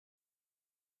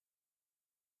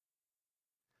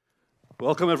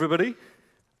Welcome, everybody.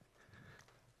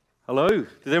 Hello. Did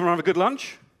everyone have a good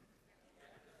lunch?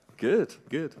 Good,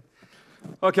 good.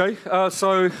 Okay,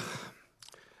 so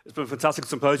it's been a fantastic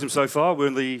symposium so far. We're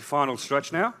in the final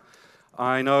stretch now.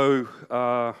 I know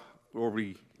we're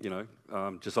already,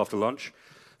 just after lunch.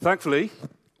 Thankfully,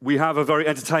 we have a very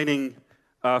entertaining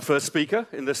first speaker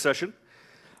in this session.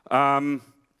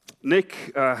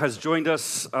 Nick has joined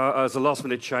us as a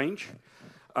last-minute change.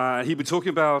 He'll be talking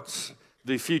about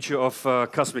the future of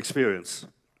customer experience.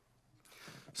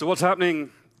 So what's happening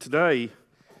today,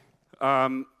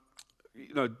 the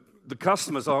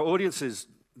customers, our audiences,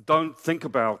 don't think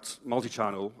about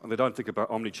multi-channel, and they don't think about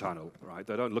omnichannel, right?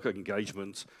 They don't look at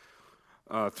engagement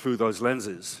through those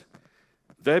lenses.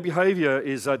 Their behavior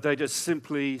is that they just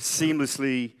simply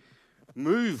seamlessly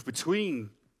move between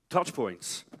touch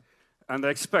points, and they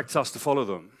expect us to follow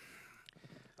them.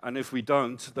 And if we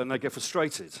don't, then they get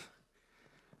frustrated.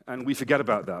 And we forget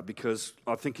about that because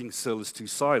our thinking still is too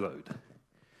siloed.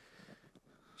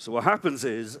 So what happens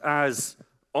is, as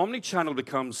omnichannel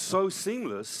becomes so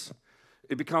seamless,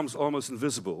 it becomes almost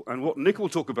invisible. And what Nick will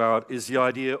talk about is the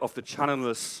idea of the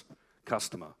channelless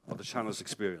customer, or the channelless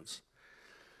experience.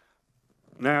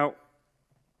 Now,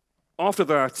 after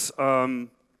that,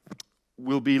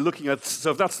 we'll be looking at,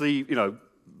 so if that's the,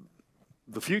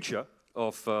 the future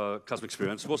of customer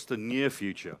experience, what's the near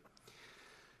future?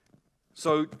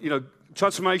 So,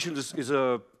 transformation is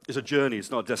a journey,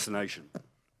 it's not a destination.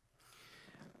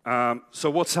 So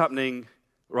what's happening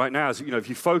right now is, if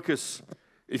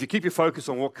you keep your focus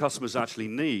on what customers actually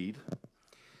need,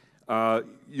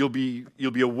 you'll be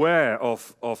aware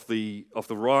of the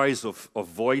rise of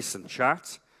voice and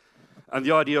chat, and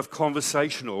the idea of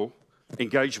conversational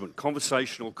engagement,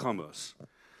 conversational commerce.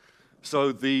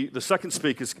 So the second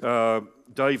speakers,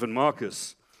 Dave and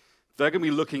Marcus, they're going to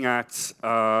be looking at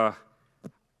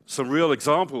some real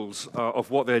examples of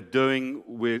what they're doing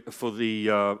for the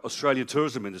Australian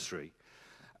tourism industry,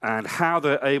 and how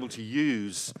they're able to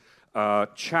use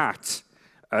chat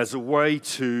as a way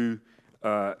to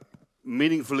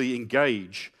meaningfully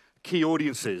engage key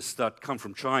audiences that come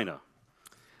from China,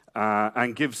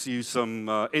 and gives you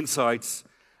some insights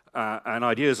and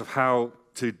ideas of how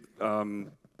to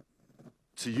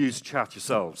use chat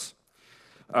yourselves.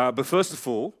 But first of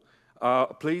all,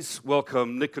 please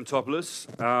welcome Nick Kontopoulos,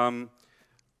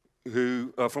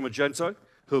 who from Magento,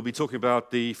 who will be talking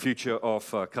about the future of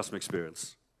customer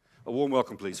experience. A warm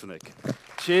welcome, please, for Nick.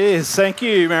 Cheers. Thank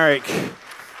you, Meyrick.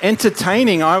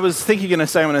 Entertaining. I was thinking you're going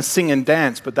to say I'm going to sing and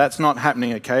dance, but that's not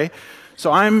happening, okay?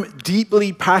 So I'm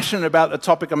deeply passionate about the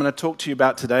topic I'm going to talk to you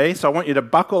about today. So I want you to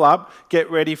buckle up,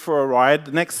 get ready for a ride.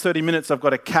 The next 30 minutes, I've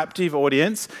got a captive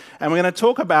audience, and we're going to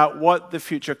talk about what the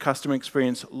future customer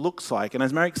experience looks like. And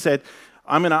as Meyrick said,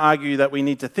 I'm going to argue that we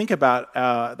need to think about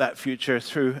that future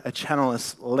through a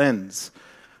channelless lens.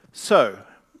 So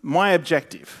my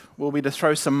objective will be to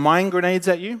throw some mind grenades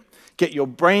at you, get your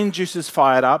brain juices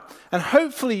fired up, and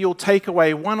hopefully you'll take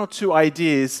away one or two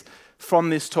ideas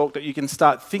from this talk that you can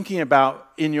start thinking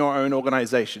about in your own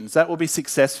organizations. That will be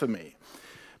success for me.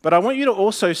 But I want you to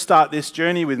also start this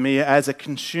journey with me as a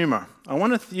consumer. I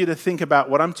want you to think about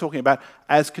what I'm talking about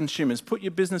as consumers. Put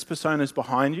your business personas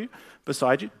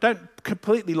beside you. Don't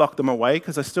completely lock them away,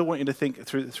 because I still want you to think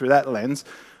through that lens.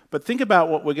 But think about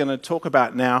what we're going to talk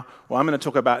about now, or I'm going to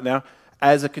talk about now,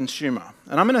 as a consumer.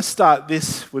 And I'm going to start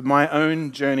this with my own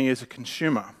journey as a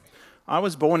consumer. I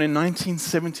was born in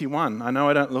 1971. I know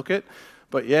I don't look it,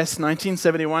 but yes,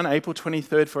 1971, April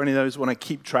 23rd, for any of those who want to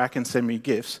keep track and send me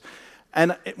gifts.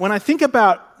 And when I think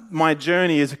about my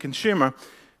journey as a consumer,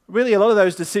 really a lot of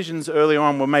those decisions early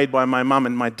on were made by my mum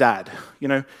and my dad.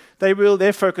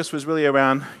 Their focus was really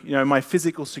around, my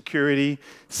physical security,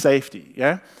 safety,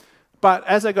 yeah? But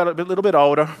as I got a little bit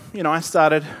older, I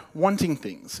started wanting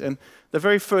things. And the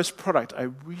very first product I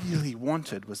really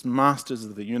wanted was Masters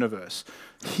of the Universe.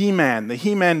 He-Man, the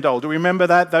He-Man doll. Do you remember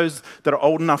that? Those that are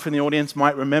old enough in the audience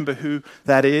might remember who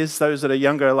that is. Those that are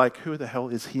younger, like, who the hell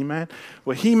is He-Man?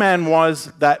 Well, He-Man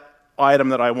was that item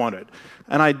that I wanted,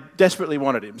 and I desperately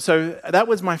wanted him. So that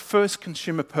was my first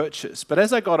consumer purchase. But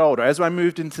as I got older, as I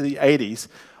moved into the 80s,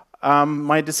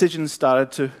 my decisions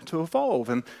started to evolve,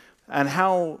 and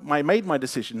how I made my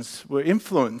decisions were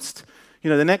influenced.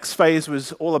 The next phase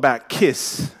was all about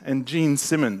Kiss and Gene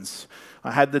Simmons. I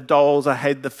had the dolls, I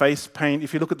had the face paint.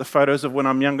 If you look at the photos of when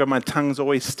I'm younger, my tongue's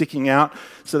always sticking out.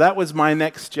 So that was my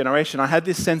next generation. I had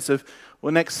this sense of,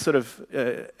 next sort of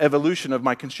evolution of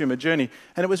my consumer journey.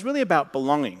 And it was really about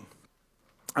belonging.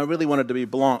 I really wanted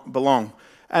to belong.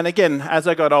 And again, as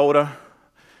I got older,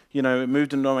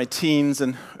 moved into my teens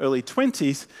and early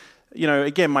 20s,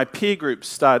 again, my peer groups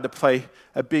started to play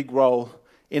a big role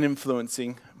in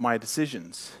influencing my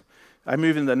decisions. I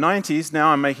move in the 90s, now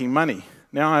I'm making money.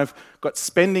 Now I've got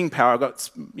spending power,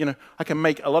 I can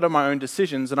make a lot of my own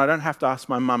decisions and I don't have to ask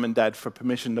my mum and dad for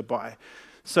permission to buy.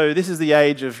 So this is the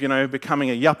age of, becoming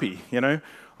a yuppie,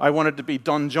 I wanted to be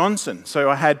Don Johnson, so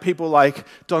I had people like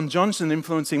Don Johnson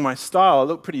influencing my style. I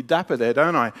look pretty dapper there,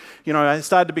 don't I? I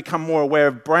started to become more aware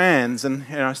of brands, and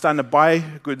I started to buy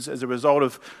goods as a result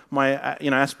of my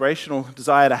aspirational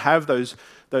desire to have those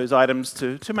items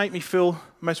to make me feel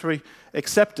most really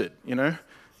accepted.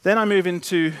 Then I move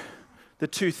into the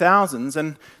 2000s,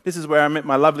 and this is where I met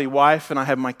my lovely wife, and I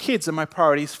have my kids, and my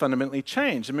priorities fundamentally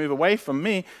changed and move away from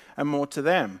me and more to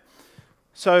them.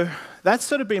 So that's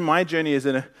sort of been my journey as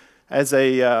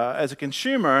a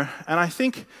consumer, and I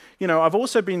think I've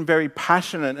also been very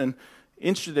passionate and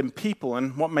interested in people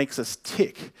and what makes us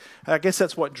tick. I guess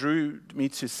that's what drew me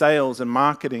to sales and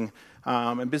marketing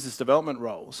and business development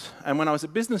roles. And when I was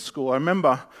at business school, I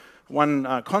remember one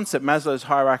concept, Maslow's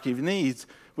hierarchy of needs,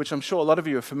 which I'm sure a lot of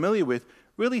you are familiar with,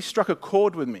 really struck a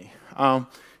chord with me.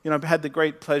 I've had the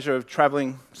great pleasure of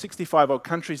traveling 65 odd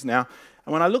countries now,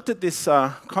 and when I looked at this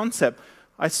concept,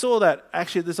 I saw that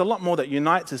actually there's a lot more that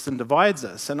unites us than divides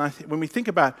us. And when we think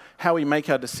about how we make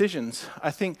our decisions,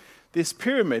 I think this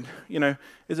pyramid,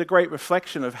 is a great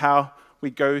reflection of how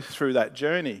we go through that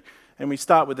journey. And we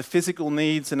start with the physical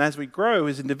needs, and as we grow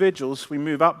as individuals, we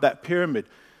move up that pyramid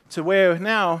to where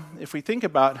now, if we think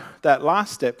about that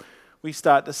last step, we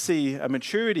start to see a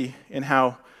maturity in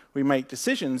how we make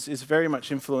decisions is very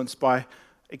much influenced by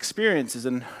experiences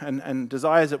and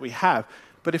desires that we have.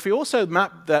 But if we also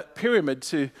map that pyramid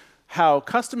to how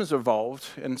customers evolved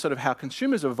and sort of how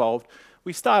consumers evolved,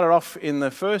 we started off in the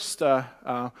first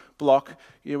block.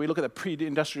 We look at the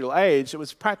pre-industrial age. It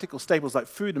was practical staples like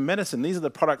food and medicine. These are the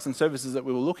products and services that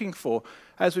we were looking for.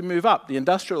 As we move up, the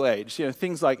industrial age,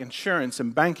 things like insurance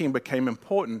and banking became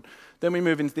important. Then we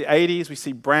move into the 80s. We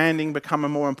see branding become a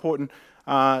more important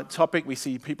topic. We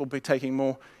see people taking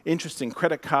more interest in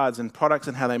credit cards and products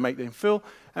and how they make them feel.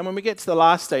 And when we get to the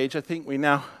last stage, I think we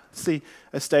now see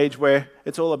a stage where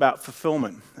it's all about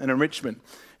fulfillment and enrichment,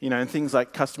 and things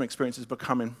like customer experiences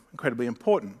becoming incredibly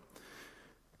important.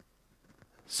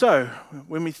 So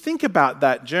when we think about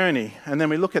that journey, and then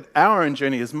we look at our own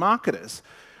journey as marketers,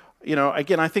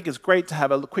 again, I think it's great to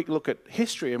have a quick look at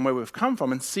history and where we've come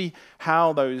from and see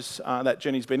how that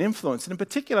journey's been influenced. And in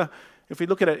particular, if we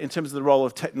look at it in terms of the role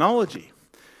of technology.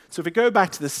 So if we go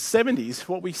back to the 70s,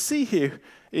 what we see here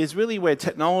is really where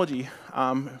technology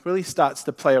really starts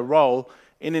to play a role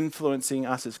in influencing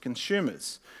us as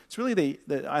consumers. It's really,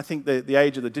 I think, the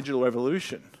age of the digital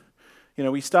revolution.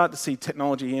 We start to see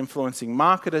technology influencing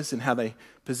marketers and how they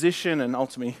position and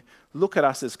ultimately look at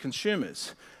us as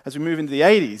consumers. As we move into the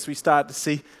 80s, we start to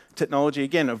see technology,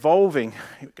 again, evolving,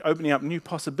 opening up new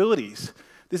possibilities.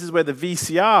 This is where the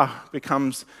VCR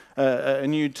becomes a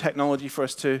new technology for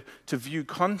us to view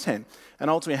content, and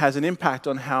ultimately has an impact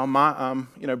on how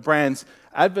brands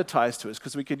advertise to us,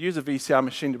 because we could use a VCR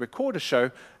machine to record a show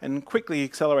and quickly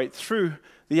accelerate through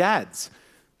the ads.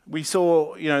 We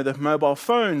saw the mobile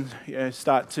phone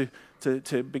start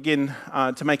to begin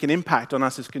to make an impact on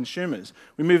us as consumers.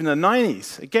 We move in the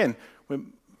 90s, again,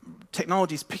 when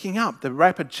technology is picking up, the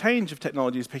rapid change of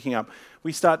technology is picking up.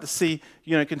 We start to see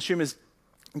consumers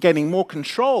getting more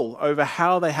control over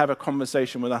how they have a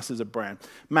conversation with us as a brand.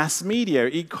 Mass media,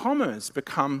 e-commerce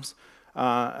becomes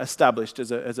established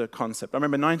as a concept. I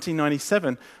remember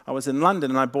 1997, I was in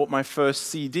London and I bought my first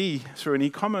CD through an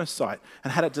e-commerce site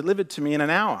and had it delivered to me in an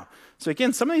hour. So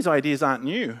again, some of these ideas aren't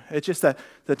new. It's just that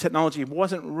the technology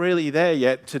wasn't really there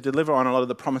yet to deliver on a lot of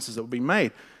the promises that would be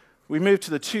made. We moved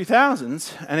to the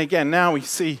 2000s, and again, now we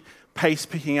see pace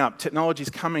picking up. Technology's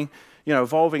coming,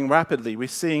 evolving rapidly. We're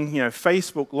seeing,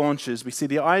 Facebook launches. We see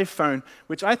the iPhone,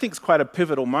 which I think is quite a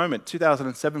pivotal moment.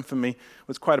 2007 for me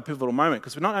was quite a pivotal moment,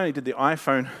 because not only did the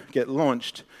iPhone get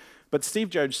launched, but Steve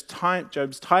Jobs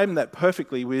timed that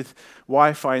perfectly with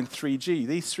Wi-Fi and 3G.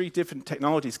 These three different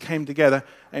technologies came together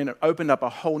and it opened up a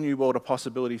whole new world of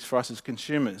possibilities for us as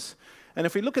consumers. And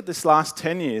if we look at this last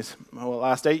 10 years, or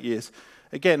last 8 years,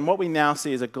 again, what we now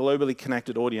see is a globally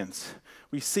connected audience.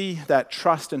 We see that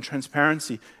trust and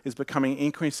transparency is becoming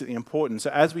increasingly important. So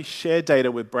as we share data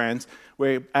with brands,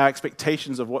 where our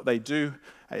expectations of what they do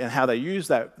and how they use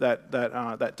that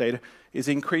data is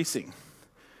increasing.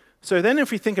 So then if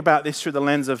we think about this through the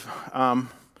lens of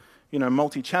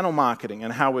multi-channel marketing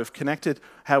and how we've connected,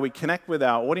 how we connect with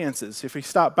our audiences, if we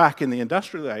start back in the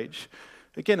industrial age,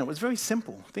 again, it was very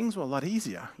simple. Things were a lot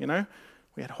easier,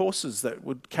 We had horses that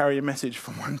would carry a message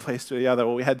from one place to the other,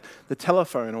 or we had the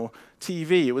telephone or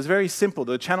TV. It was very simple.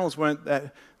 The channels weren't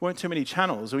too many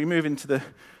channels. We move into the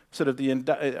sort of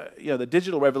the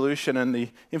digital revolution and the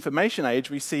information age.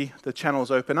 We see the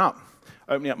channels opening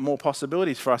up more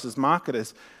possibilities for us as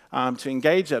marketers to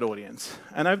engage that audience.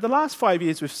 And over the last 5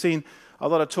 years, we've seen a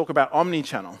lot of talk about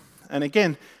omnichannel. And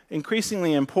again,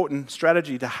 increasingly important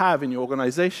strategy to have in your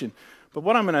organization. But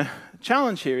what I'm going to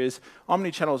challenge here is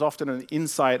omnichannel is often an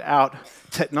inside-out,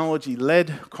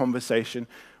 technology-led conversation,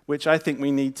 which I think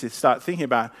we need to start thinking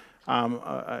about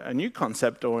a new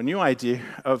concept or a new idea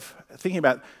of thinking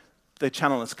about the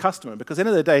channel as customer. Because at the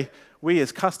end of the day, we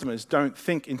as customers don't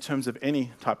think in terms of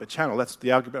any type of channel. That's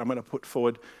the argument I'm going to put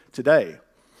forward today.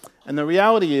 And the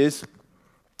reality is,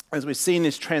 as we've seen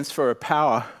this transfer of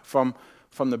power from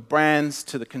the brands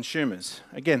to the consumers,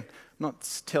 again,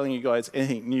 not telling you guys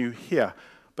anything new here,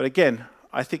 but again,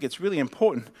 I think it's really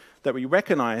important that we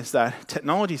recognize that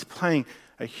technology is playing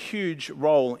a huge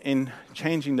role in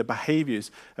changing the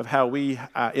behaviors of how we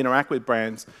interact with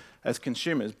brands as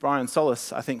consumers. Brian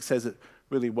Solis, I think, says it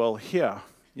really well here.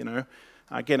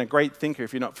 Again, a great thinker.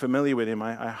 If you're not familiar with him,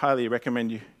 I highly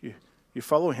recommend you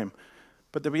follow him.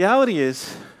 But the reality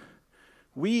is,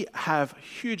 we have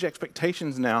huge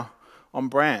expectations now on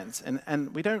brands,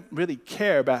 and we don't really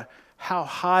care about how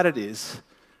hard it is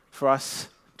for us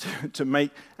to make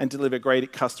and deliver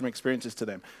great customer experiences to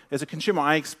them. As a consumer,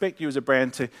 I expect you as a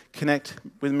brand to connect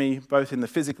with me both in the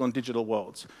physical and digital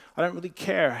worlds. I don't really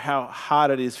care how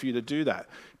hard it is for you to do that,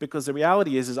 because the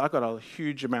reality is I've got a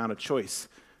huge amount of choice,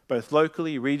 both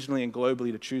locally, regionally, and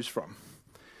globally to choose from.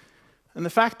 And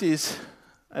the fact is,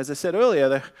 as I said earlier,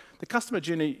 the customer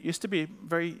journey used to be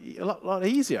a lot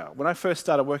easier. When I first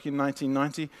started working in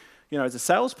 1990, as a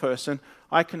salesperson,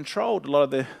 I controlled a lot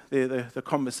of the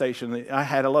conversation. I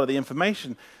had a lot of the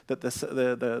information that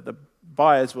the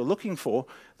buyers were looking for.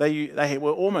 They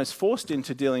were almost forced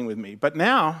into dealing with me. But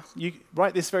now,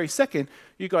 right this very second,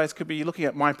 you guys could be looking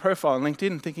at my profile on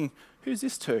LinkedIn and thinking, who's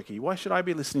this turkey? Why should I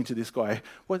be listening to this guy?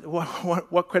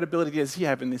 What credibility does he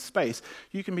have in this space?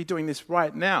 You can be doing this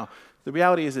right now. The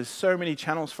reality is there's so many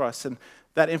channels for us, and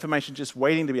that information just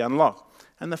waiting to be unlocked.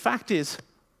 And the fact is,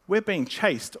 we're being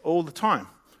chased all the time.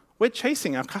 We're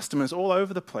chasing our customers all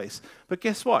over the place. But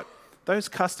guess what? Those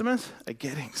customers are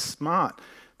getting smart.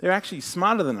 They're actually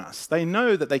smarter than us. They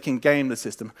know that they can game the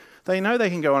system. They know they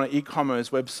can go on an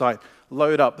e-commerce website,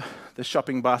 load up the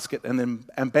shopping basket, and then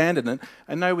abandon it,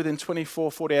 and know within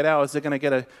 24, 48 hours they're going to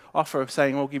get an offer of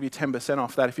saying, we'll give you 10%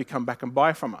 off that if you come back and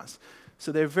buy from us.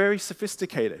 So they're very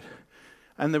sophisticated.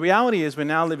 And the reality is we're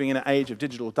now living in an age of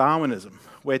digital Darwinism,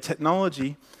 where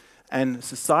technology and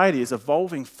society is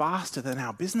evolving faster than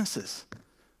our businesses.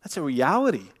 That's a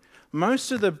reality.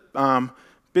 Most of the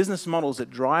business models that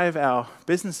drive our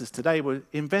businesses today were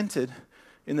invented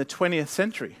in the 20th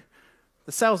century.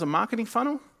 The sales and marketing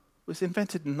funnel was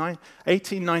invented in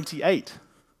 1898,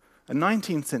 a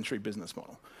 19th century business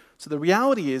model. So the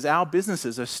reality is our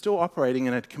businesses are still operating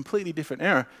in a completely different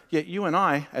era, yet you and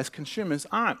I, as consumers,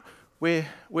 aren't.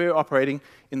 We're operating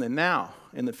in the now,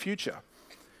 in the future.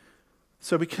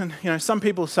 So we can, some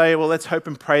people say, well, let's hope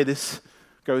and pray this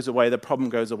goes away, the problem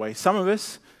goes away. Some of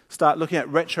us start looking at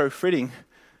retrofitting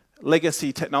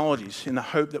legacy technologies in the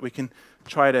hope that we can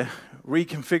try to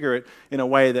reconfigure it in a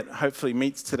way that hopefully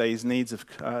meets today's needs of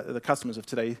the customers of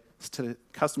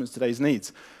today's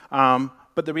needs.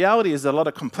 But the reality is a lot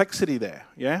of complexity there.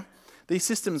 Yeah, these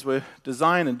systems were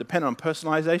designed and depend on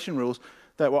personalization rules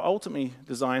that were ultimately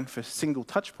designed for single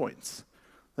touch points.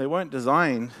 They weren't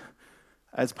designed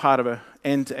as part of an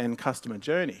end-to-end customer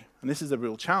journey, and this is a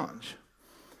real challenge.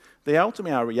 They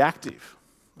ultimately are reactive,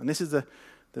 and this is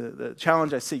the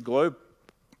challenge I see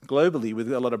globally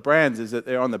with a lot of brands, is that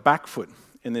they're on the back foot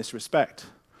in this respect.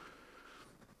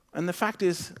 And the fact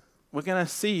is, we're going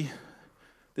to see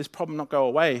this problem not go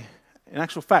away. In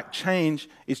actual fact, change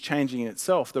is changing in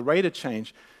itself. The rate of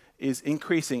change is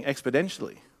increasing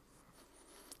exponentially.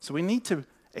 So we need to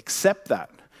accept that.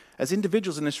 As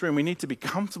individuals in this room, we need to be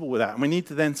comfortable with that, and we need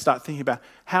to then start thinking about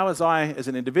how as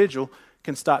an individual,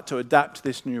 can start to adapt to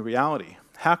this new reality.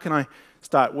 How can I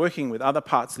start working with other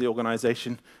parts of the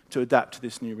organization to adapt to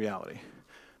this new reality?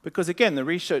 Because again, the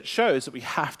research shows that we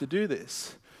have to do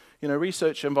this.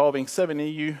 Research involving 7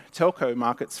 EU telco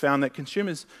markets found that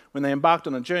consumers, when they embarked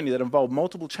on a journey that involved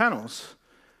multiple channels,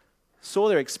 saw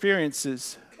their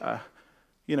experiences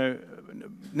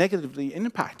negatively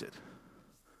impacted.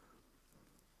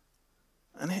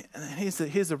 And here's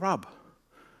the rub.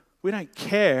 We don't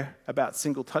care about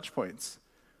single touch points.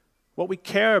 What we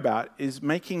care about is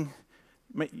making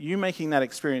that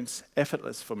experience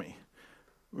effortless for me.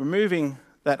 Removing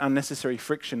that unnecessary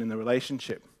friction in the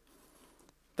relationship.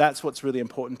 That's what's really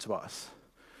important to us.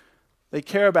 They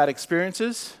care about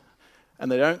experiences,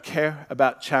 and they don't care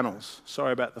about channels.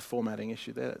 Sorry about the formatting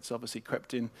issue there. It's obviously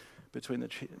crept in between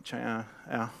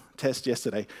our test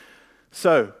yesterday.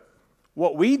 So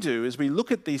what we do is we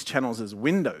look at these channels as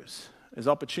windows, as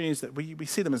opportunities that we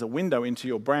see them as a window into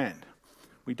your brand.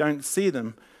 We don't see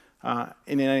them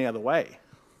in any other way.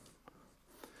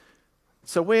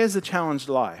 So where's the challenge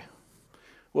lie?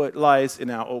 Well, it lies in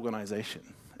our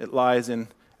organization. It lies in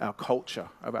our culture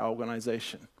of our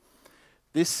organization.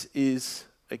 This is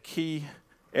a key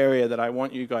area that I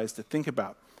want you guys to think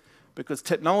about, because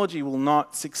technology will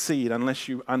not succeed unless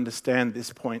you understand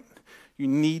this point. You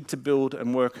need to build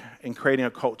and work in creating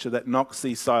a culture that knocks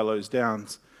these silos down,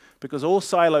 because all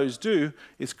silos do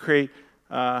is create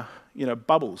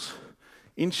bubbles,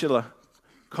 insular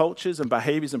cultures and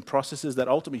behaviors and processes that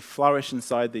ultimately flourish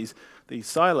inside these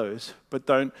silos, but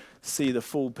don't see the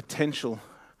full potential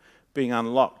being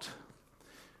unlocked.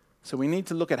 So we need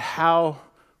to look at how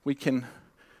we can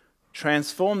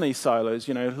transform these silos,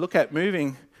 look at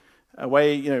moving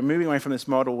away from this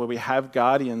model where we have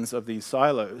guardians of these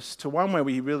silos to one where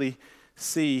we really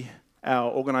see our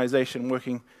organization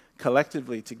working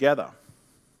collectively together.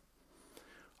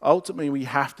 Ultimately, we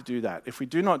have to do that. If we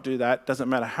do not do that, doesn't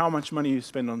matter how much money you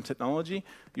spend on technology,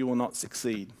 you will not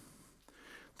succeed.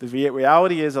 The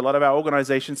reality is a lot of our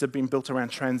organizations have been built around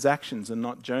transactions and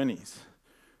not journeys.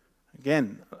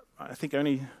 Again, I think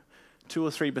only 2 or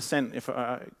 3%, if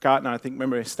Gartner, I think,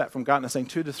 remember a stat from Gartner saying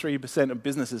 2 to 3% of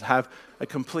businesses have a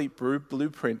complete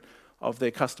blueprint of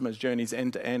their customers' journeys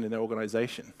end to end in their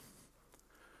organization.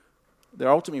 They're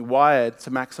ultimately wired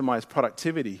to maximize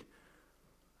productivity.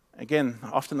 Again,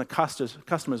 often the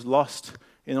customer's lost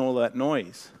in all that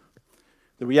noise.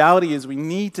 The reality is we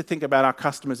need to think about our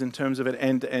customers in terms of an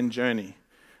end-to-end journey.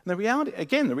 And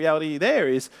the reality there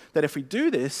is that if we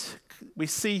do this, we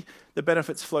see the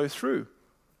benefits flow through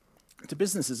to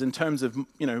businesses in terms of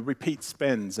repeat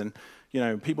spends and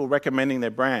people recommending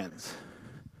their brands.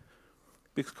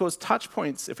 Because touch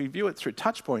points, if we view it through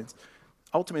touch points,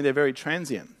 ultimately they're very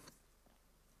transient.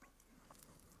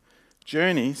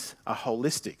 Journeys are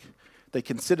holistic. They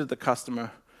consider the customer's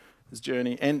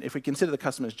journey, and if we consider the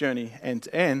customer's journey end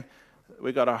to end,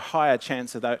 we've got a higher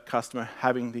chance of that customer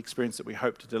having the experience that we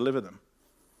hope to deliver them.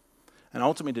 And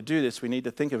ultimately, to do this, we need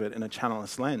to think of it in a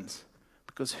channelless lens.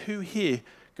 Because who here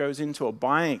goes into a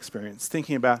buying experience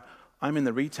thinking about, I'm in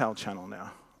the retail channel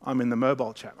now, I'm in the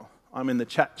mobile channel, I'm in the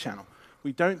chat channel?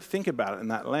 We don't think about it in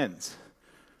that lens.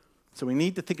 So we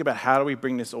need to think about how do we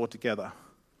bring this all together.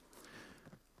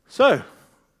 So,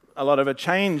 a lot of a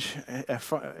change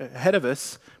ahead of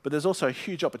us, but there's also a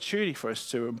huge opportunity for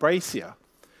us to embrace here.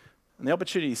 And the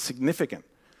opportunity is significant.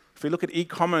 If we look at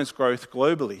e-commerce growth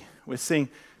globally, we're seeing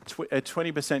a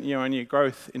 20% year-on-year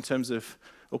growth in terms of,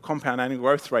 or compound annual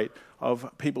growth rate of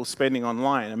people spending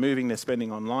online and moving their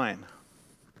spending online.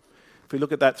 If we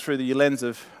look at that through the lens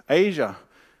of Asia,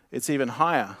 it's even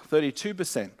higher,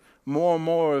 32%. More and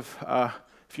more of,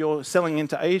 if you're selling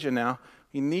into Asia now,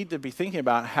 you need to be thinking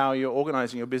about how you're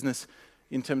organizing your business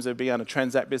in terms of being able to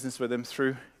transact business with them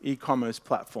through e-commerce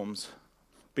platforms,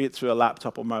 be it through a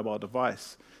laptop or mobile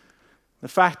device. The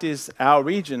fact is, our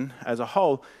region as a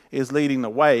whole is leading the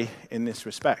way in this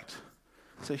respect.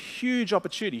 It's a huge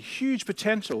opportunity, huge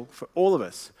potential for all of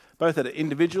us, both at an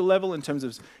individual level in terms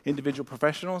of individual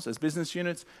professionals, as business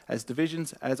units, as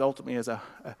divisions, as ultimately as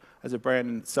a brand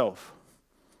in itself.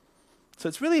 So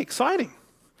it's really exciting.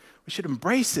 We should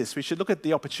embrace this. We should look at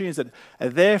the opportunities that are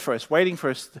there for us, waiting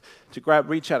for us to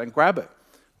reach out and grab it.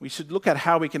 We should look at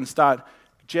how we can start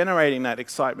generating that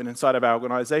excitement inside of our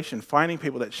organization, finding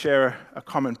people that share a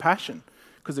common passion.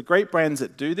 Because the great brands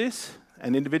that do this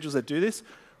and individuals that do this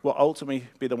will ultimately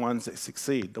be the ones that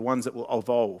succeed, the ones that will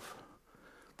evolve,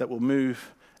 that will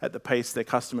move at the pace their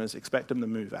customers expect them to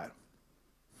move at.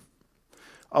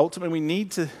 Ultimately, we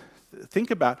need to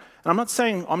think about, and I'm not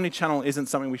saying omnichannel isn't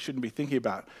something we shouldn't be thinking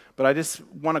about, but I just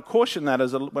want to caution that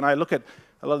when I look at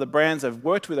a lot of the brands I've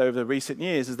worked with over the recent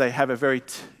years, is they have a very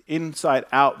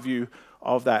inside-out view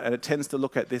of that, and it tends to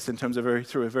look at this in terms of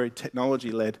through a very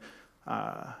technology-led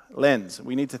lens.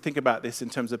 We need to think about this in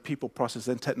terms of people, process,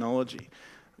 and technology.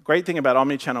 The great thing about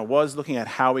omnichannel was looking at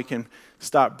how we can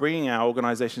start bringing our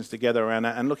organizations together around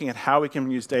that and looking at how we can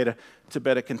use data to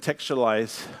better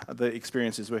contextualize the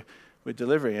experiences we're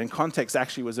delivering. And context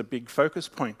actually was a big focus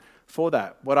point for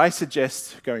that. What I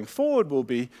suggest going forward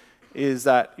is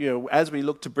that as we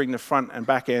look to bring the front and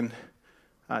back end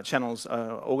front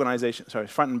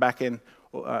and back end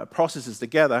processes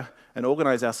together and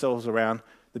organize ourselves around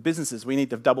the businesses, we need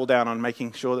to double down on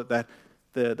making sure that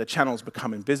the channels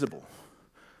become invisible.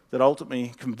 That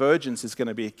ultimately convergence is going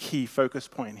to be a key focus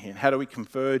point here. How do we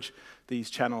converge these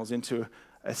channels into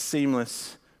a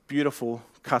seamless, beautiful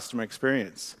customer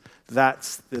experience?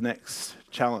 That's the next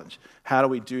challenge. How do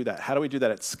we do that? How do we do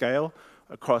that at scale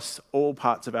across all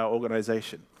parts of our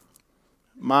organization?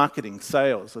 Marketing,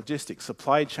 sales, logistics,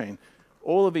 supply chain,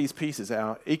 all of these pieces,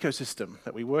 our ecosystem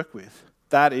that we work with,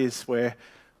 that is where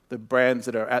the brands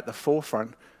that are at the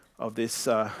forefront of this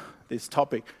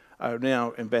topic are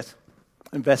now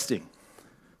investing.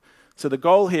 So the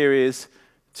goal here is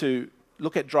to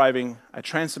look at driving a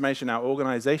transformation in our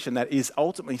organization that is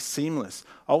ultimately seamless,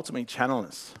 ultimately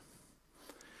channelless.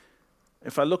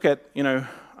 If I look at,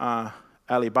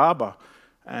 Alibaba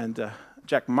and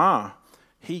Jack Ma,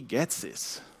 he gets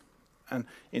this. And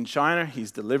in China,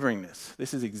 he's delivering this.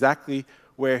 This is exactly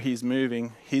where he's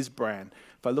moving his brand.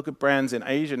 If I look at brands in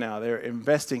Asia now, they're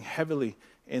investing heavily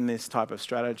in this type of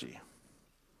strategy.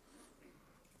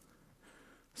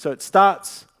 So it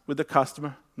starts with the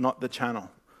customer, not the channel.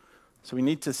 So we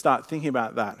need to start thinking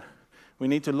about that. We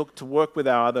need to look to work with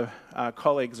our other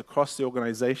colleagues across the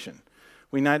organization.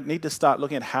 We need to start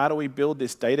looking at how do we build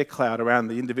this data cloud around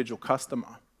the individual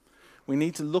customer. We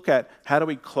need to look at how do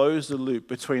we close the loop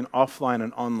between offline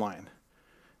and online.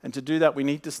 And to do that, we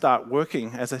need to start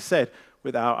working, as I said,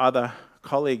 with our other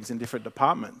colleagues in different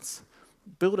departments.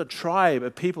 Build a tribe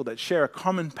of people that share a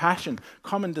common passion,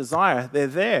 common desire. They're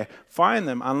there. Find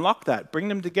them, unlock that, bring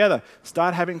them together,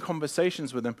 start having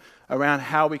conversations with them around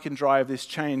how we can drive this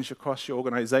change across your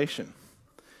organization.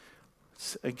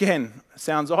 Again,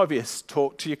 sounds obvious.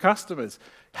 Talk to your customers.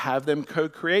 Have them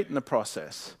co-create in the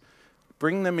process.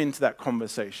 Bring them into that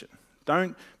conversation.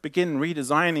 Don't begin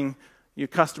redesigning your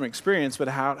customer experience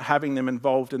without having them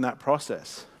involved in that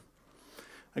process.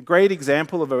 A great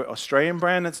example of an Australian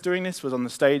brand that's doing this was on the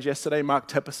stage yesterday. Mark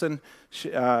Tepperson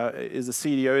is the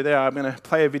CDO there. I'm going to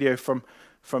play a video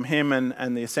from him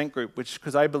and the Ascent Group,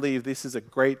 because I believe this is a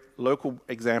great local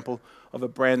example of a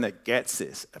brand that gets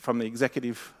this from the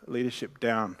executive leadership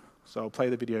down. So I'll play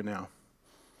the video now.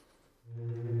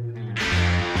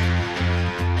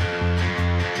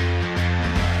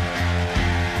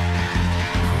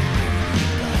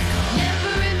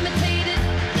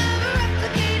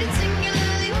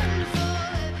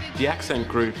 The Accent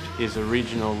Group is a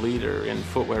regional leader in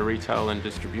footwear retail and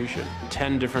distribution.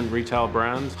 10 different retail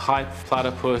brands: Hype,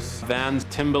 Platypus, Vans,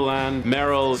 Timberland,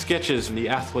 Merrell, Skechers, and the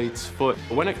athlete's foot.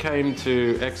 When it came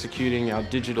to executing our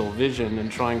digital vision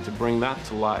and trying to bring that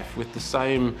to life with the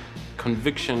same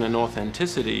conviction and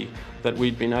authenticity that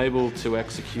we'd been able to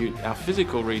execute our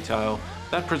physical retail,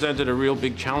 that presented a real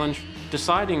big challenge.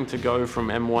 Deciding to go from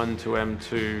M1 to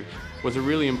M2 was a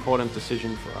really important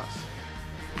decision for us.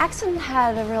 Accent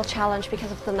had a real challenge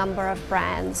because of the number of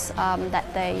brands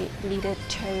that they needed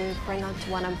to bring onto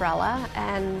one umbrella,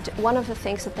 and one of the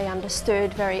things that they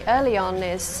understood very early on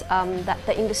is that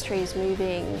the industry is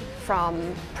moving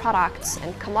from products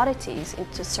and commodities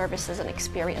into services and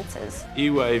experiences.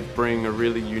 eWave bring a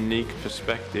really unique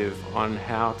perspective on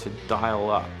how to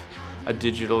dial up a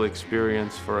digital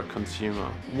experience for a consumer.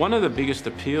 One of the biggest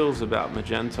appeals about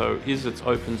Magento is its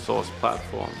open source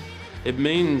platform. It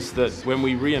means that when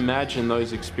we reimagine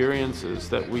those experiences,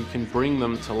 that we can bring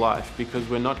them to life because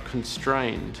we're not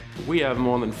constrained. We have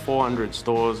more than 400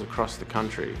 stores across the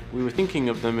country. We were thinking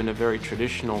of them in a very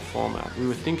traditional format. We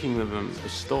were thinking of them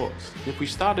as stores. If we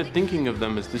started thinking of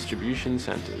them as distribution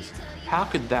centers, how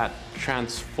could that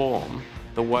transform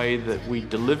the way that we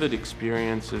delivered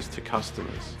experiences to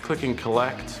customers? Click and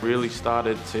collect really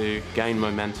started to gain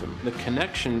momentum. The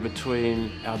connection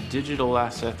between our digital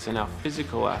assets and our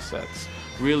physical assets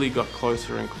really got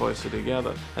closer and closer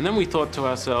together. And then we thought to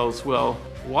ourselves, well,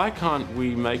 why can't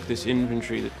we make this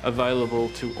inventory available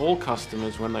to all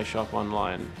customers when they shop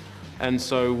online? And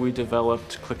so we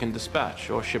developed Click and Dispatch,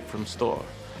 or Ship from Store.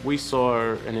 We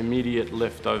saw an immediate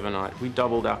lift overnight. We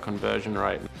doubled our conversion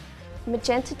rate.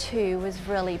 Magento 2 was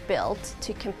really built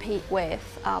to compete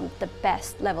with the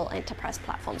best level enterprise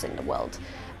platforms in the world,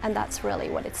 and that's really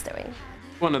what it's doing.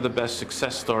 One of the best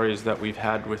success stories that we've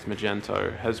had with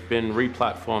Magento has been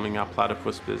replatforming our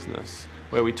Platypus business,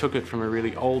 where we took it from a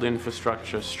really old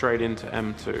infrastructure straight into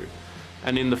M2.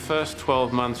 And in the first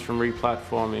 12 months from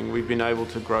replatforming, we've been able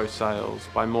to grow sales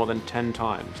by more than 10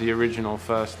 times the original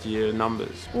first year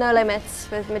numbers. No limits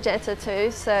with Magento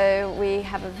 2, so we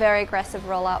have a very aggressive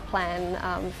rollout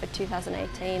plan for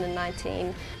 2018 and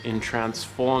 19. In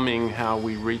transforming how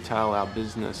we retail our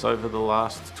business over the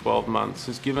last 12 months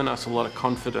has given us a lot of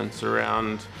confidence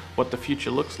around what the future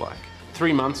looks like.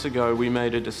 3 months ago, we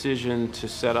made a decision to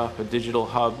set up a digital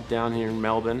hub down here in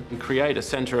Melbourne and create a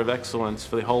centre of excellence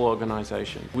for the whole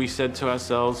organisation. We said to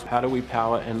ourselves, how do we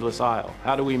power endless aisle?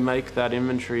 How do we make that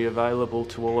inventory available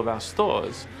to all of our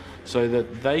stores so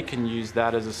that they can use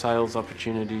that as a sales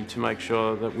opportunity to make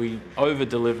sure that we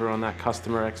over-deliver on that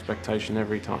customer expectation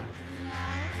every time?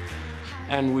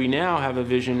 And we now have a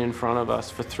vision in front of us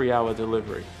for 3-hour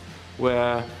delivery,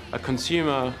 where a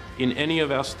consumer in any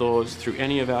of our stores through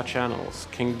any of our channels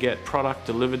can get product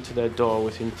delivered to their door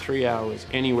within 3 hours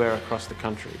anywhere across the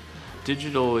country.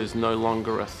 Digital is no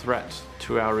longer a threat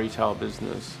to our retail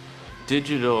business.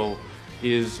 Digital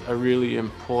is a really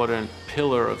important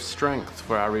pillar of strength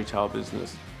for our retail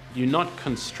business. You're not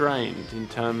constrained in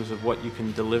terms of what you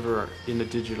can deliver in a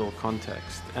digital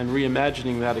context, and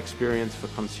reimagining that experience for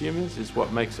consumers is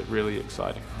what makes it really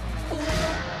exciting.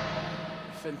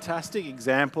 Fantastic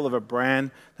example of a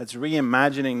brand that's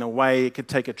reimagining the way it could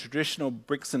take a traditional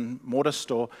bricks and mortar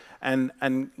store and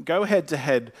go head to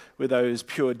head with those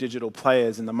pure digital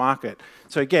players in the market.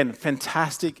 So again,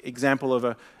 fantastic example of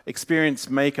an experience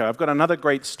maker. I've got another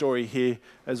great story here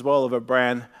as well of a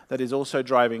brand that is also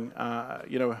driving,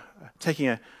 taking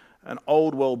an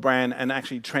old world brand and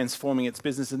actually transforming its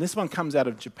business. And this one comes out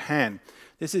of Japan.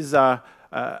 This is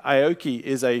Aoki,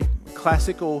 is a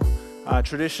classical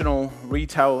traditional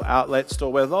retail outlet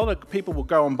store where a lot of people will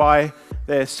go and buy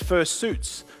their first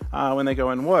suits when they go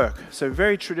and work. So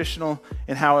very traditional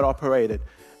in how it operated.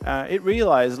 It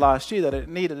realized last year that it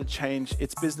needed to change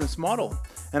its business model.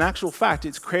 In actual fact,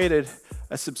 it's created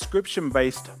a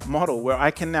subscription-based model where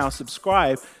I can now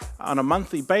subscribe on a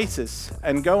monthly basis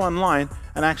and go online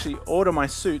and actually order my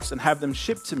suits and have them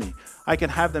shipped to me. I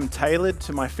can have them tailored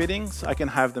to my fittings. I can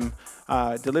have them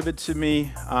delivered to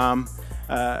me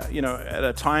at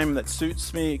a time that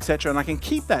suits me, etc. And I can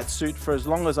keep that suit for as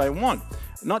long as I want.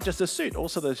 Not just a suit,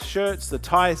 also the shirts, the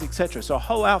ties, etc. So a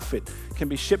whole outfit can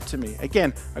be shipped to me.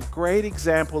 Again, a great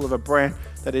example of a brand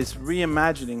that is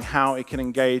reimagining how it can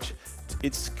engage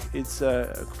its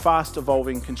fast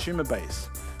evolving consumer base.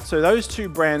 So those two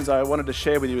brands I wanted to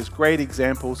share with you as great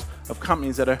examples of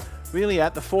companies that are really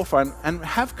at the forefront and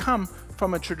have come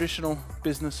from a traditional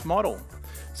business model.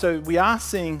 So we are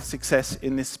seeing success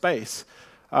in this space.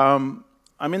 I'm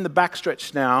in the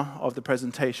backstretch now of the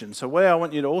presentation. So what I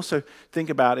want you to also think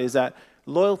about is that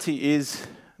loyalty is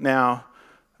now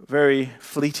very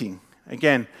fleeting.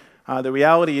 Again, the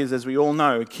reality is, as we all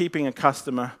know, keeping a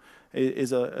customer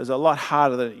is a lot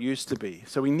harder than it used to be.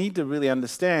 So we need to really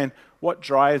understand what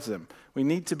drives them. We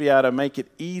need to be able to make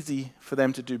it easy for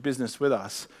them to do business with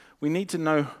us. We need to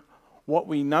know what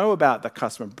we know about the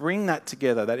customer, bring that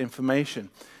together, that information,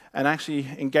 and actually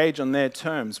engage on their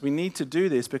terms. We need to do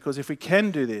this because if we can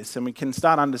do this and we can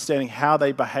start understanding how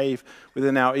they behave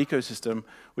within our ecosystem,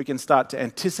 we can start to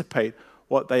anticipate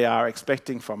what they are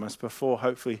expecting from us before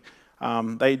hopefully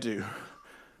they do.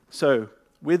 So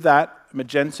with that,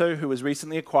 Magento, who was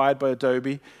recently acquired by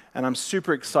Adobe, and I'm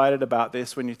super excited about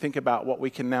this when you think about what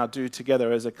we can now do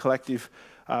together as a collective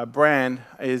brand,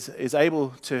 is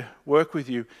able to work with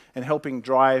you in helping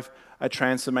drive a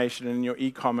transformation in your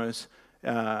e-commerce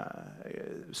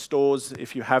stores,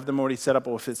 if you have them already set up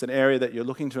or if it's an area that you're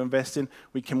looking to invest in.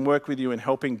 We can work with you in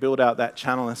helping build out that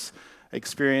channelless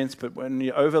experience. But when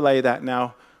you overlay that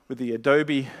now with the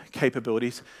Adobe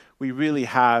capabilities, we really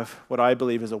have what I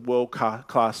believe is a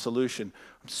world-class solution.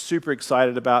 I'm super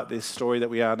excited about this story that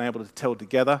we are able to tell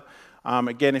together.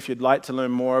 Again, if you'd like to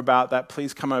learn more about that,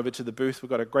 please come over to the booth. We've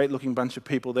got a great-looking bunch of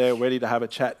people there ready to have a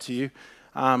chat to you.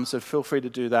 So feel free to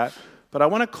do that. But I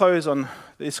want to close on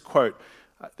this quote.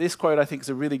 This quote, I think, is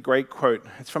a really great quote.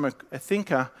 It's from a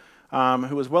thinker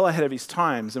who was well ahead of his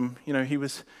times. And he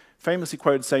was famously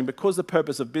quoted saying, because the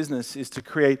purpose of business is to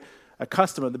create a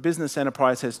customer, the business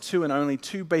enterprise has only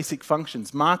two basic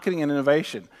functions, marketing and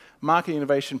innovation. Marketing and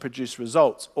innovation produce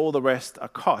results. All the rest are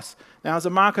costs. Now, as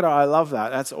a marketer, I love that.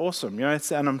 That's awesome.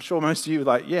 And I'm sure most of you are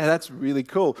like, yeah, that's really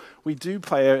cool. We do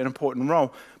play an important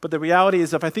role. But the reality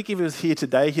is, if I think if he was here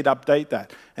today, he'd update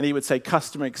that. And he would say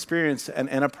customer experience and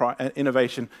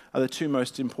innovation are the two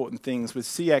most important things, with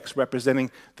CX representing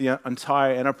the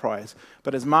entire enterprise.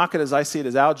 But as marketers, I see it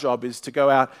as our job is to go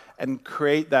out and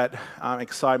create that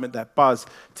excitement, that buzz,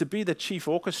 to be the chief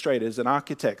orchestrators and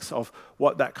architects of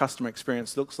what that customer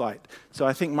experience looks like. So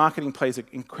I think marketing plays an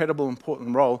incredible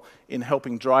important role in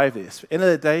helping drive this. At the end of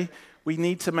the day, we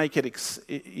need to make it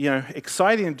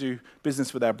exciting to do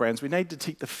business with our brands. We need to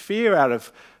take the fear out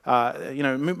of,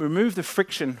 remove the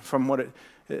friction from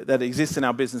that exists in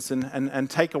our business and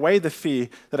take away the fear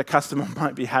that a customer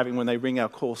might be having when they ring our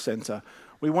call center.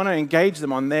 We want to engage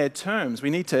them on their terms. We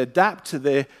need to adapt to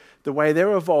the way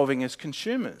they're evolving as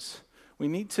consumers. We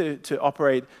need to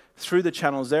operate through the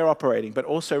channels they're operating, but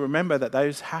also remember that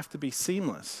those have to be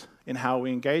seamless in how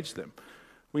we engage them.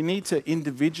 We need to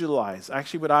individualize. I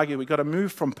actually would argue we've got to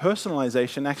move from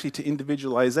personalization actually to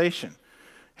individualization.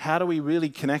 How do we really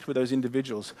connect with those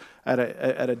individuals at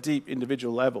a deep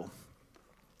individual level?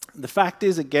 The fact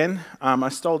is, again, I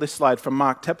stole this slide from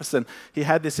Mark Tepperson. He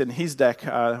had this in his deck,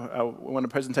 one of the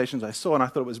presentations I saw, and I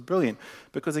thought it was brilliant.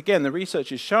 Because again, the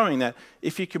research is showing that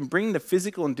if you can bring the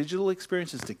physical and digital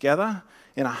experiences together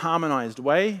in a harmonized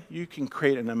way, you can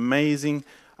create an amazing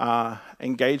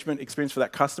engagement experience for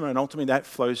that customer, and ultimately that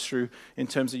flows through in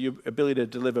terms of your ability to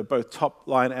deliver both top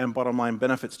line and bottom line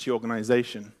benefits to your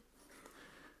organization.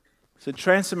 So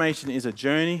transformation is a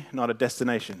journey, not a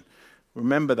destination.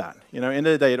 Remember that. You know, end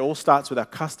of the day, it all starts with our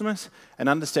customers and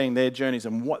understanding their journeys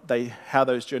and how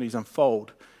those journeys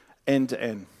unfold end to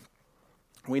end.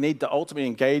 We need to ultimately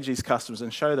engage these customers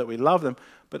and show that we love them.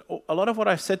 But a lot of what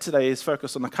I've said today is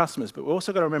focused on the customers, but we've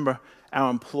also got to remember our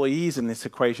employees in this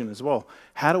equation as well.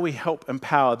 How do we help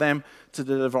empower them to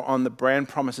deliver on the brand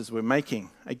promises we're making?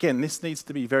 Again, this needs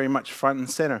to be very much front and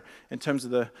center in terms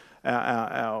of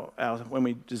when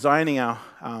we're designing our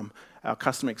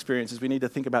customer experiences. We need to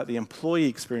think about the employee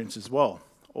experience as well,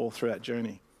 all through that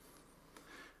journey.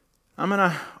 I'm going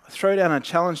to throw down a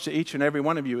challenge to each and every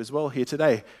one of you as well here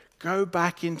today. Go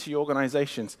back into your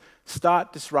organizations.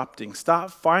 Start disrupting.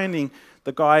 Start finding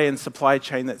the guy in supply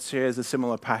chain that shares a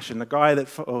similar passion, the guy that,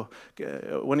 or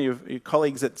one of your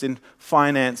colleagues that's in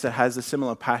finance that has a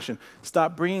similar passion.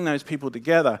 Start bringing those people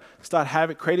together.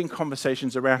 Start creating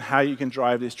conversations around how you can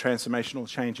drive this transformational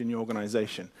change in your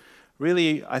organization.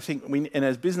 Really, I think and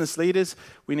as business leaders,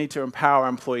 we need to empower our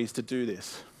employees to do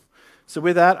this. So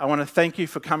with that, I want to thank you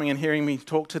for coming and hearing me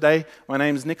talk today. My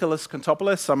name is Nicholas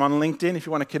Kontopoulos. I'm on LinkedIn. If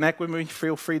you want to connect with me,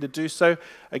 feel free to do so.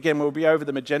 Again, we'll be over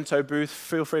the Magento booth.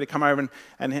 Feel free to come over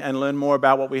and learn more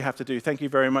about what we have to do. Thank you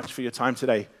very much for your time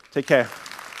today. Take care.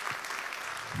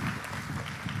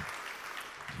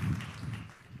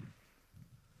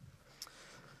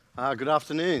 Good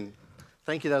afternoon.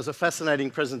 Thank you. That was a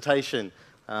fascinating presentation.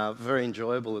 Very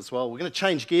enjoyable as well. We're going to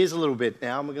change gears a little bit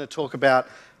now, and we're going to talk about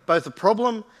both a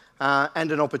problem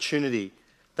and an opportunity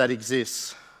that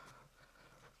exists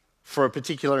for a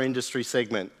particular industry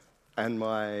segment. And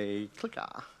my clicker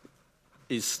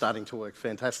is starting to work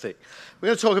fantastic. We're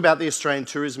going to talk about the Australian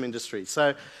tourism industry.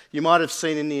 So you might have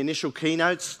seen in the initial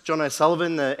keynotes, John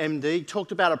O'Sullivan, the MD,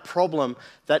 talked about a problem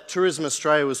that Tourism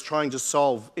Australia was trying to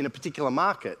solve in a particular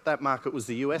market. That market was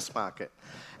the US market.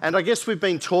 And I guess we've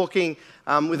been talking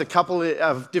with a couple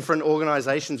of different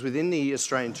organisations within the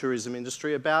Australian tourism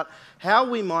industry about how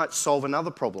we might solve another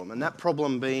problem, and that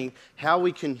problem being how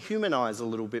we can humanise a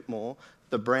little bit more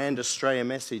the brand Australia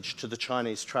message to the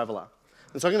Chinese traveller.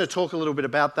 And so I'm going to talk a little bit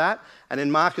about that, and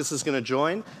then Marcus is going to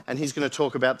join, and he's going to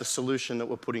talk about the solution that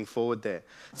we're putting forward there.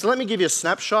 So let me give you a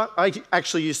snapshot. I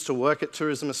actually used to work at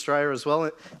Tourism Australia as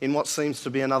well, in what seems to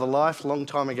be another life, a long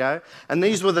time ago. And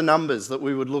these were the numbers that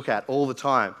we would look at all the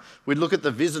time. We'd look at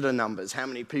the visitor numbers, how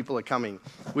many people are coming.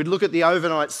 We'd look at the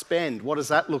overnight spend, what does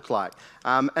that look like?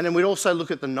 And then we'd also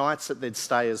look at the nights that they'd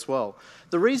stay as well.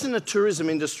 The reason the tourism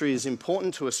industry is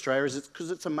important to Australia is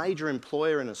because it's a major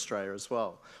employer in Australia as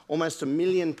well. Almost 1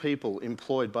 million people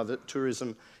employed by the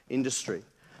tourism industry.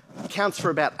 It accounts for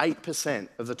about 8%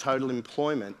 of the total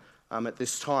employment at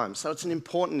this time. So it's an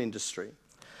important industry.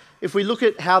 If we look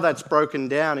at how that's broken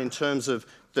down in terms of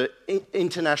the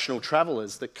international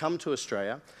travellers that come to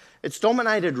Australia, it's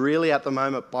dominated really at the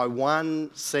moment by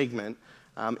one segment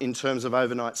in terms of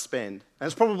overnight spend. And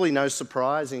it's probably no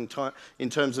surprise in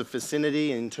terms of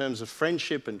vicinity, in terms of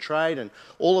friendship and trade and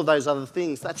all of those other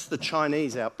things. That's the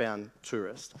Chinese outbound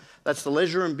tourist. That's the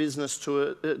leisure and business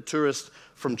tourist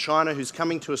from China who's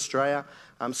coming to Australia,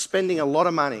 spending a lot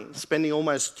of money, spending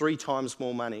almost 3 times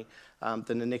more money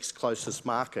than the next closest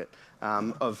market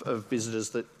of visitors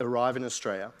that arrive in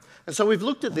Australia. And so we've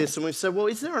looked at this and we've said, well,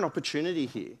 is there an opportunity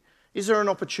here? Is there an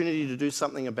opportunity to do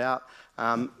something about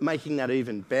making that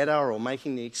even better or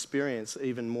making the experience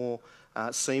even more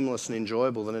seamless and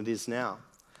enjoyable than it is now?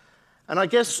 And I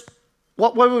guess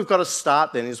where we've got to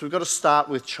start then is we've got to start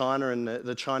with China and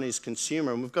the Chinese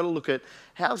consumer, and we've got to look at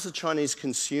how does the Chinese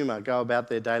consumer go about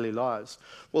their daily lives?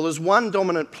 Well, there's one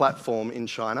dominant platform in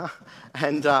China,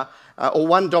 and or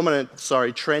one dominant,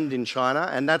 trend in China,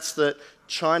 and that's that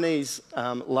Chinese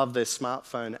love their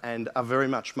smartphone and are very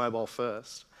much mobile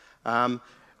first.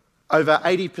 Over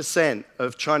 80%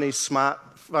 of Chinese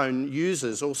smartphone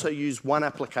users also use one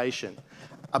application.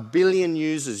 1 billion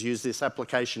users use this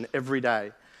application every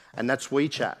day, and that's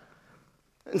WeChat.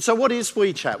 And so what is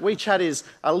WeChat? WeChat is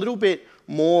a little bit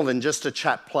more than just a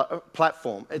chat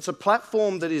platform. It's a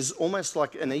platform that is almost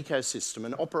like an ecosystem,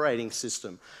 an operating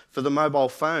system for the mobile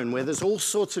phone, where there's all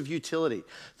sorts of utility.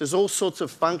 There's all sorts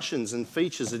of functions and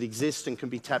features that exist and can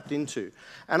be tapped into.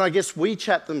 And I guess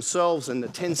WeChat themselves and the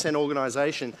Tencent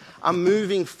organization are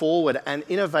moving forward and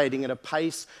innovating at a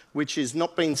pace which is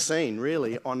not been seen,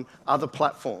 really, on other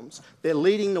platforms. They're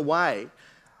leading the way.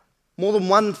 More than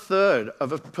 1/3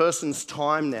 of a person's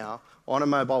time now on a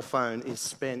mobile phone is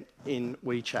spent in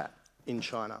WeChat in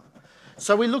China.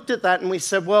 So we looked at that and we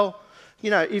said, well, you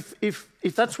know,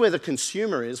 if that's where the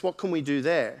consumer is, what can we do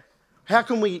there? How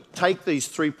can we take these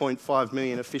 3.5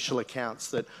 million official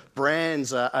accounts that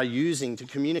brands are using to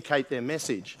communicate their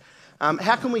message?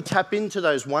 How can we tap into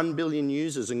those 1 billion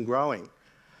users and growing?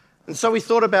 And so we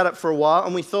thought about it for a while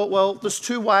and we thought, well, there's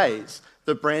two ways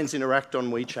that brands interact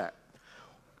on WeChat.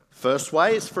 First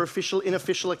way is for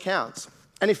unofficial accounts.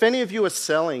 And if any of you are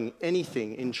selling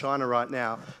anything in China right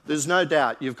now, there's no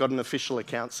doubt you've got an official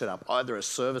account set up, either a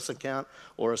service account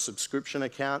or a subscription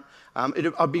account.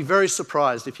 I'd be very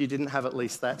surprised if you didn't have at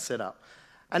least that set up.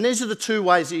 And these are the two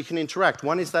ways that you can interact.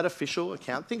 One is that official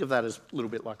account. Think of that as a little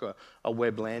bit like a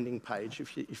web landing page,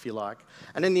 if you like.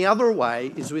 And then the other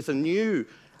way is with a new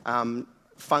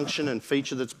function and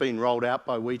feature that's been rolled out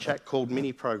by WeChat called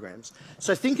mini programs.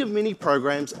 So think of mini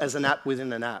programs as an app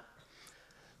within an app.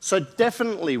 So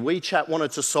definitely WeChat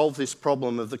wanted to solve this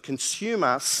problem of the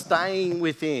consumer staying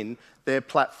within their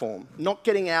platform, not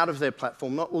getting out of their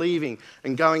platform, not leaving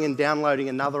and going and downloading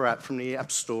another app from the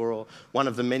App Store or one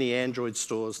of the many Android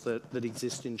stores that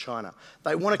exist in China.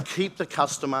 They want to keep the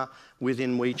customer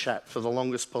within WeChat for the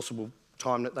longest possible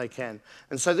time that they can.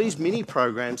 And so these mini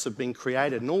programs have been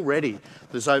created, and already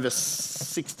there's over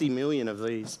 60 million of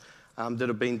these that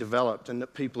have been developed and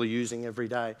that people are using every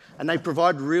day. And they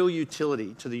provide real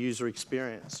utility to the user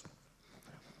experience.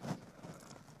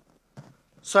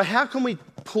 So how can we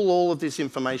pull all of this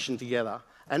information together?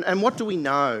 And what do we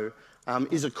know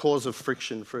is a cause of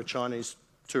friction for a Chinese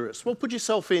tourist? Well, put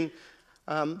yourself in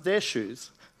their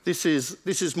shoes. This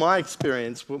is my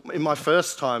experience in my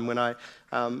first time when I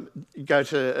go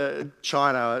to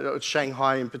China,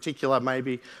 Shanghai in particular,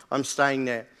 maybe I'm staying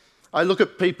there. I look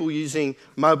at people using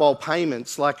mobile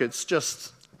payments like it's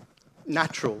just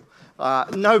natural.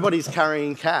 Nobody's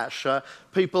carrying cash.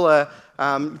 People are,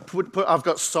 I've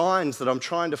got signs that I'm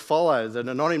trying to follow that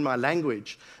are not in my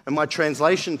language, and my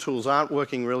translation tools aren't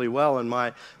working really well, and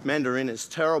my Mandarin is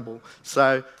terrible.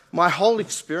 So my whole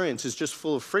experience is just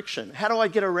full of friction. How do I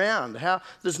get around?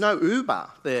 There's no Uber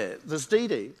there. There's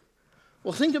Didi.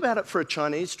 Well, think about it for a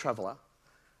Chinese traveller.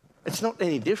 It's not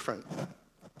any different.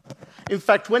 In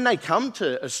fact, when they come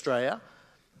to Australia,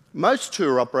 most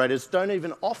tour operators don't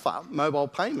even offer mobile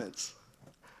payments.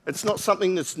 It's not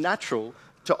something that's natural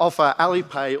to offer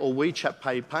Alipay or WeChat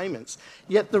Pay payments.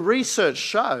 Yet the research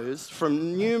shows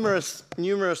from numerous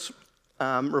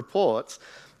reports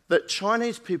that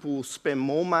Chinese people will spend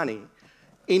more money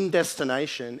in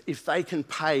destination if they can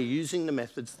pay using the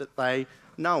methods that they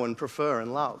know and prefer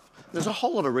and love. There's a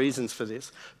whole lot of reasons for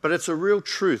this, but it's a real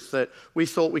truth that we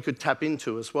thought we could tap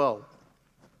into as well.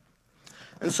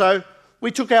 And so we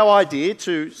took our idea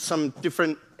to some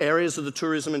different areas of the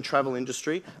tourism and travel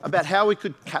industry about how we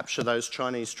could capture those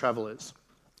Chinese travellers.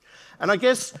 And I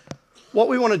guess what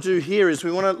we want to do here is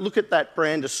we want to look at that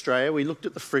brand Australia. We looked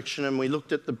at the friction and we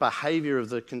looked at the behaviour of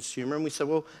the consumer, and we said,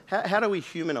 well, how do we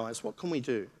humanise? What can we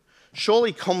do?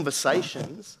 Surely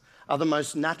conversations are the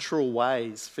most natural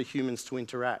ways for humans to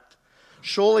interact.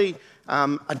 Surely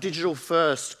a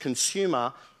digital-first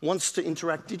consumer wants to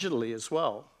interact digitally as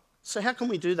well. So how can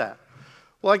we do that?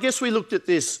 Well, I guess we looked at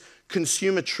this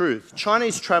consumer truth.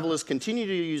 Chinese travellers continue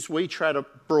to use WeChat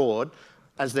abroad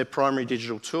as their primary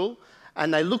digital tool,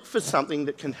 and they look for something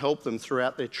that can help them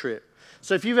throughout their trip.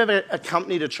 So if you've ever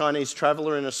accompanied a Chinese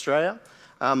traveller in Australia,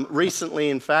 recently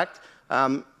in fact,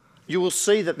 you will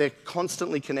see that they're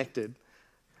constantly connected.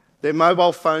 Their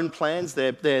mobile phone plans,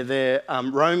 their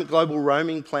global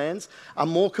roaming plans are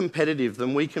more competitive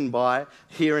than we can buy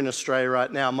here in Australia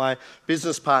right now. My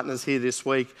business partner's here this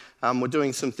week. We're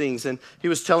doing some things, and he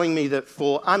was telling me that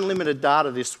for unlimited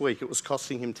data this week, it was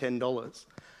costing him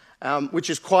 $10, which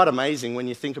is quite amazing when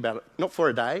you think about it. Not for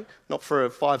a day, not for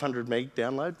a 500 meg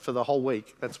download, for the whole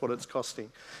week. That's what it's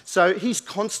costing. So he's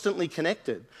constantly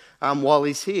connected while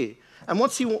he's here. And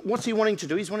what's he wanting to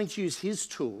do? He's wanting to use his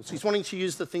tools. He's wanting to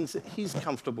use the things that he's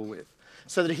comfortable with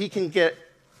so that he can get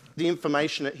the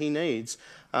information that he needs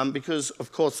because,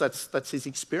 of course, that's his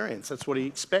experience. That's what he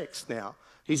expects now.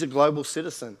 He's a global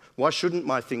citizen. Why shouldn't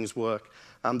my things work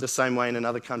the same way in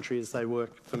another country as they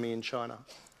work for me in China?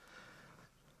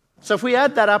 So if we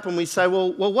add that up and we say,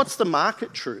 well, what's the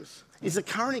market truth? Is the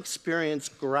current experience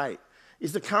great?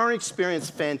 Is the current experience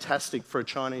fantastic for a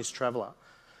Chinese traveller?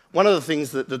 One of the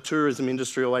things that the tourism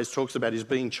industry always talks about is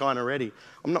being China ready.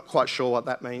 I'm not quite sure what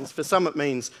that means. For some it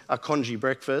means a congee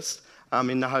breakfast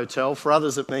in the hotel. For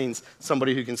others it means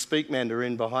somebody who can speak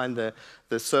Mandarin behind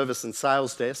the service and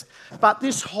sales desk. But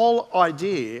this whole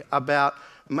idea about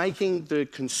making the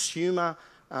consumer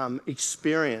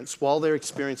experience while they're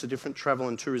experiencing a different travel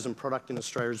and tourism product in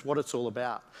Australia is what it's all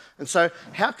about. And so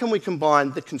how can we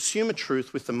combine the consumer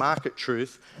truth with the market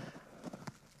truth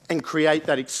and create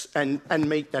that and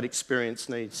meet that experience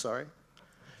needs,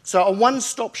 So a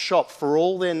one-stop shop for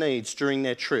all their needs during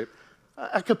their trip,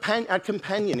 a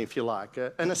companion, if you like,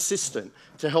 an assistant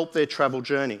to help their travel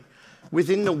journey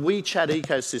within the WeChat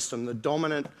ecosystem, the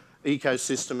dominant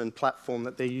ecosystem and platform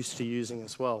that they're used to using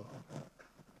as well.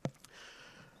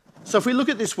 So if we look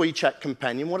at this WeChat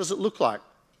companion, what does it look like?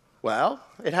 Well,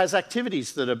 it has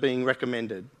activities that are being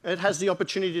recommended. It has the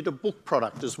opportunity to book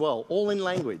product as well, all in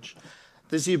language.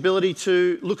 There's the ability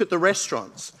to look at the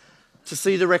restaurants, to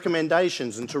see the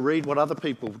recommendations and to read what other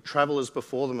people, travellers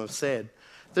before them, have said.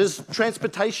 There's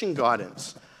transportation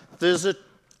guidance. There's an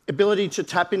ability to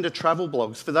tap into travel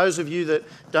blogs. For those of you that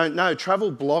don't know,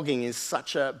 travel blogging is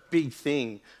such a big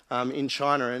thing in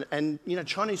China, and you know,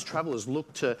 Chinese travellers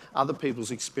look to other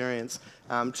people's experience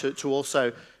to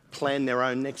also plan their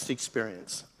own next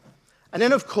experience. And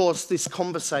then, of course, this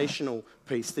conversational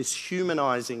piece, this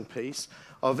humanising piece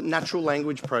of natural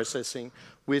language processing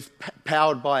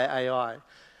powered by AI,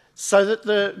 so that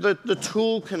the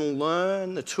tool can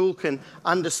learn, the tool can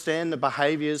understand the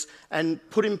behaviours and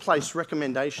put in place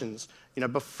recommendations, you know,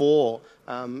 before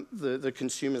the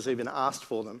consumer's even asked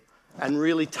for them, and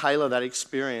really tailor that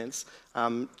experience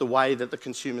the way that the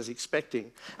consumer's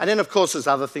expecting. And then, of course, there's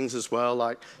other things as well,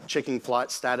 like checking flight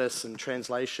status and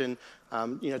translation,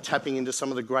 you know, tapping into some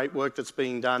of the great work that's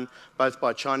being done both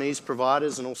by Chinese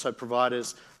providers and also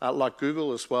providers like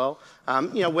Google as well.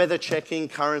 You know, weather checking,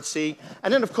 currency,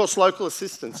 and then, of course, local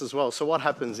assistance as well. So what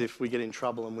happens if we get in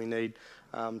trouble and we need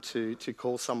to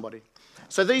call somebody?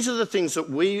 So these are the things that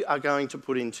we are going to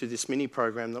put into this mini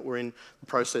program that we're in the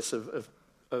process of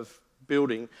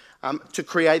building to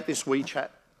create this WeChat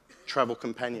travel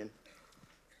companion.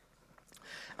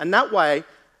 And that way,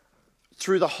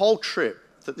 through the whole trip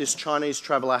that this Chinese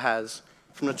traveller has,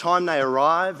 from the time they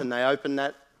arrive and they open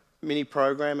that mini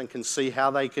program and can see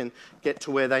how they can get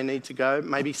to where they need to go,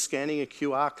 maybe scanning a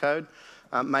QR code,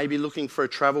 maybe looking for a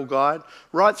travel guide,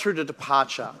 right through to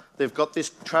departure. They've got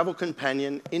this travel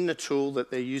companion in the tool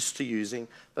that they're used to using,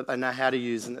 that they know how to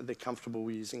use and that they're comfortable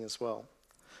using as well.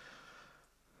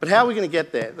 But how are we going to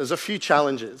get there? There's a few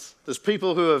challenges. There's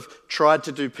people who have tried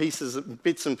to do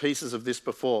bits and pieces of this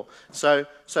before. So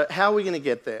how are we going to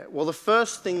get there? Well, the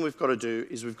first thing we've got to do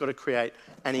is we've got to create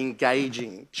an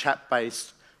engaging,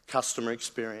 chat-based customer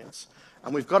experience.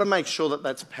 And we've got to make sure that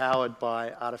that's powered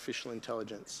by artificial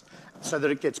intelligence so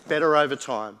that it gets better over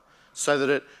time, so that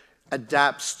it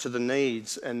adapts to the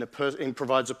needs and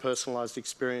provides a personalised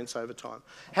experience over time.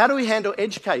 How do we handle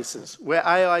edge cases where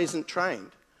AI isn't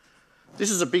trained? This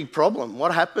is a big problem.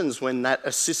 What happens when that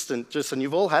assistant and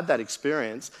you've all had that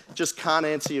experience, just can't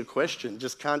answer your question,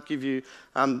 just can't give you,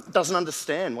 doesn't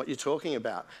understand what you're talking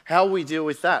about? How will we deal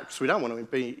with that? Because we don't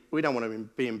want to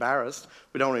be embarrassed.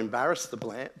 We don't want to embarrass the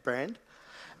brand.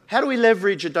 How do we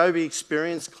leverage Adobe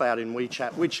Experience Cloud in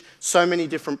WeChat, which so many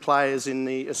different players in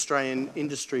the Australian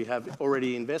industry have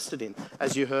already invested in,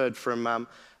 as you heard from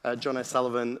John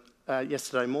O'Sullivan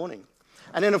yesterday morning?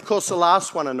 And then, of course, the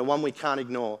last one, and the one we can't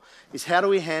ignore, is how do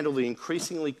we handle the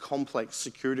increasingly complex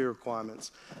security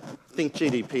requirements? Think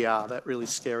GDPR, that really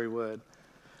scary word.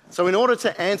 So in order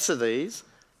to answer these,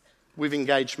 we've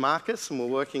engaged Marcus, and we're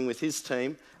working with his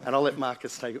team, and I'll let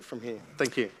Marcus take it from here.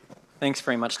 Thank you. Thanks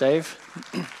very much, Dave.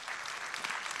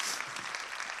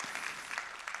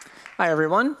 Hi,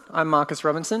 everyone. I'm Marcus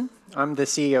Robinson. I'm the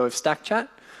CEO of Stackchat.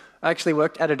 I actually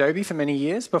worked at Adobe for many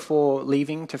years before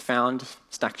leaving to found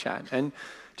Stackchat. And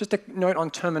just a note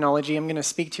on terminology, I'm going to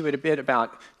speak to you a bit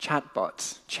about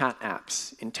chatbots, chat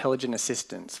apps, intelligent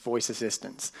assistants, voice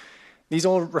assistants. These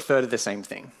all refer to the same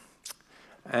thing.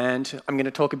 And I'm going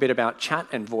to talk a bit about chat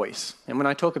and voice. And when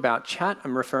I talk about chat,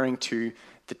 I'm referring to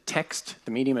the text,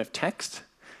 the medium of text.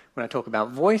 When I talk about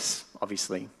voice,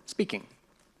 obviously, speaking.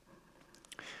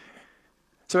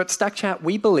 So at Stackchat,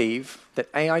 we believe that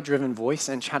AI-driven voice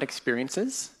and chat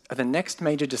experiences are the next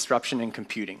major disruption in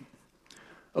computing.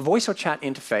 A voice or chat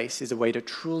interface is a way to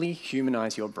truly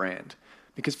humanize your brand,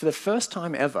 because for the first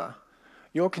time ever,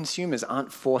 your consumers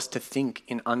aren't forced to think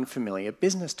in unfamiliar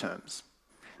business terms.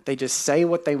 They just say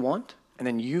what they want, and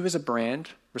then you as a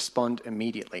brand respond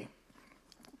immediately.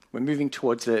 We're moving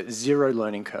towards a zero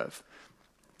learning curve.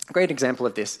 A great example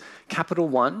of this, Capital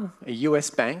One, a US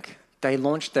bank, they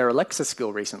launched their Alexa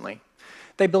skill recently.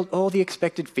 They built all the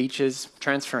expected features,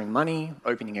 transferring money,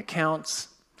 opening accounts.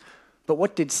 But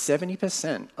what did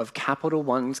 70% of Capital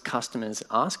One's customers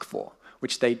ask for,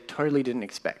 which they totally didn't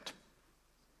expect?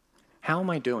 How am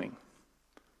I doing?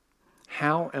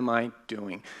 How am I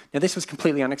doing? Now, this was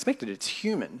completely unexpected. It's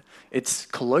human. It's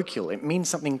colloquial. It means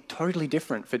something totally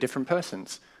different for different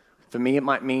persons. For me, it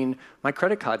might mean my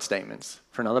credit card statements.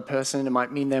 For another person, it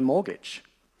might mean their mortgage.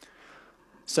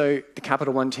 So the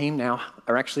Capital One team now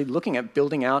are actually looking at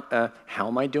building out a how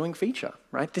am I doing feature,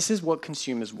 right? This is what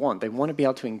consumers want. They want to be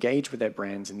able to engage with their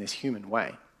brands in this human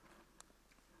way.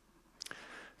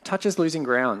 Touch is losing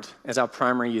ground as our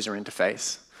primary user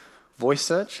interface. Voice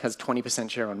search has 20%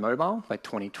 share on mobile. By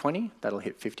 2020, that'll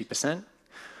hit 50%.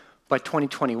 By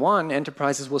 2021,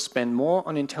 enterprises will spend more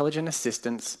on intelligent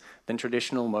assistants than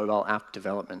traditional mobile app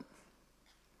development.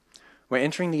 We're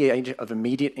entering the age of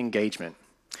immediate engagement.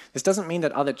 This doesn't mean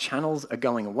that other channels are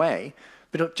going away,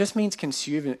 but it just means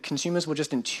consumers will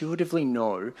just intuitively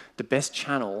know the best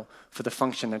channel for the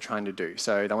function they're trying to do.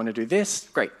 So they want to do this,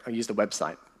 great, I'll use the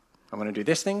website. I want to do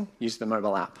this thing, use the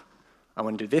mobile app. I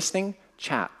want to do this thing,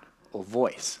 chat or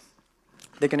voice.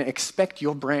 They're going to expect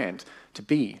your brand to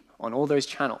be on all those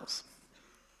channels.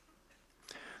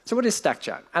 So what is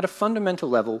Stackchat? At a fundamental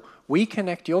level, we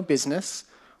connect your business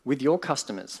with your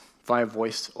customers via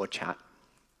voice or chat.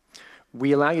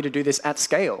 We allow you to do this at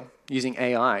scale using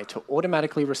AI to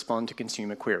automatically respond to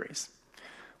consumer queries.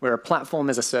 We're a platform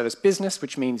as a service business,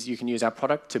 which means you can use our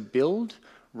product to build,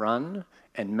 run,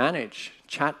 and manage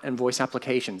chat and voice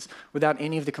applications without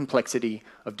any of the complexity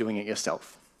of doing it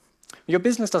yourself. Your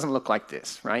business doesn't look like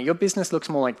this, right? Your business looks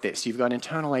more like this. You've got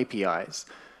internal APIs.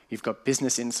 You've got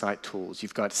business insight tools.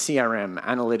 You've got CRM,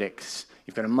 analytics.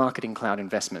 You've got a marketing cloud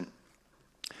investment.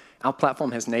 Our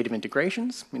platform has native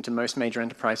integrations into most major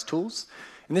enterprise tools.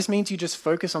 And this means you just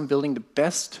focus on building the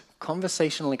best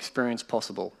conversational experience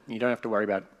possible. You don't have to worry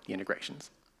about the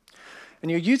integrations. And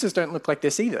your users don't look like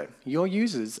this either. Your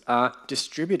users are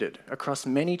distributed across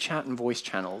many chat and voice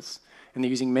channels, and they're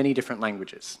using many different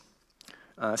languages.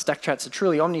 Stackchat's a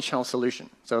truly omnichannel solution,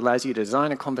 so it allows you to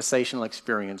design a conversational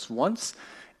experience once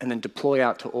and then deploy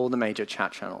out to all the major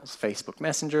chat channels, Facebook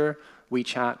Messenger,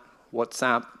 WeChat,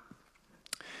 WhatsApp.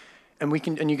 And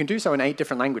you can do so in 8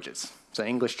 different languages, so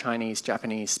English, Chinese,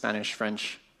 Japanese, Spanish,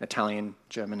 French, Italian,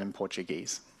 German, and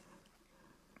Portuguese.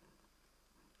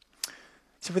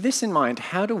 So with this in mind,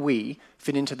 how do we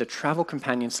fit into the travel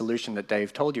companion solution that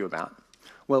Dave told you about?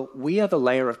 Well, we are the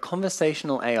layer of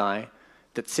conversational AI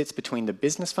that sits between the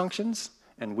business functions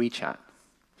and WeChat.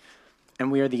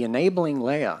 And we are the enabling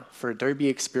layer for Adobe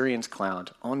Experience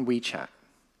Cloud on WeChat.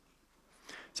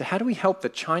 So how do we help the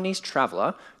Chinese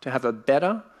traveler to have a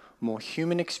better, more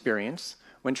human experience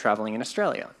when traveling in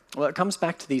Australia? Well, it comes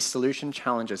back to these solution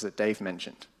challenges that Dave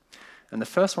mentioned. And the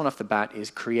first one off the bat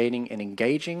is creating an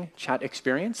engaging chat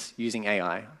experience using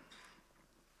AI.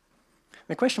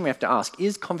 The question we have to ask,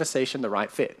 is conversation the right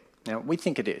fit? Now, we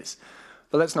think it is.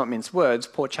 But let's not mince words.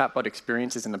 Poor chatbot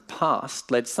experiences in the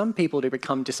past led some people to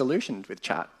become disillusioned with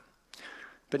chat.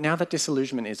 But now that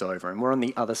disillusionment is over, and we're on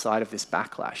the other side of this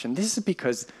backlash, and this is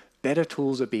because better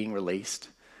tools are being released,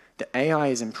 the AI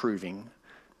is improving,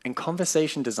 and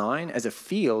conversation design as a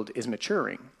field is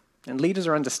maturing. And leaders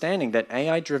are understanding that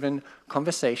AI-driven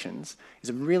conversations is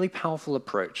a really powerful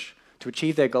approach to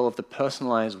achieve their goal of the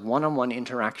personalized one-on-one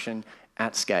interaction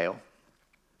at scale.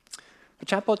 But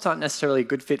chatbots aren't necessarily a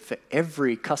good fit for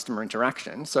every customer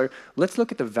interaction, so let's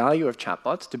look at the value of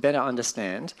chatbots to better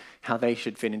understand how they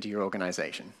should fit into your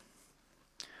organization.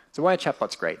 So why are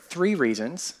chatbots great? 3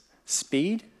 reasons: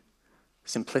 speed,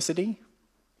 simplicity,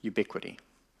 ubiquity.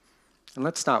 And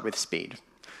let's start with speed.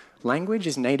 Language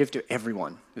is native to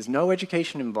everyone. There's no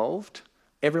education involved.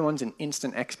 Everyone's an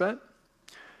instant expert.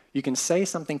 You can say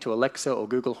something to Alexa or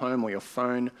Google Home or your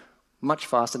phone much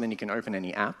faster than you can open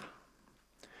any app.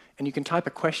 And you can type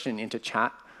a question into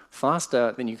chat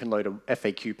faster than you can load a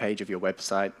FAQ page of your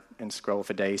website and scroll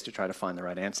for days to try to find the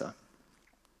right answer.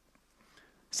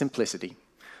 Simplicity.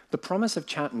 The promise of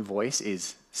chat and voice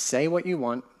is say what you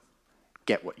want,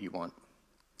 get what you want.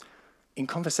 In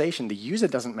conversation, the user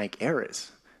doesn't make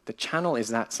errors. The channel is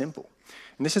that simple.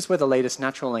 And this is where the latest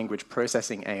natural language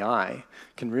processing AI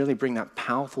can really bring that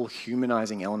powerful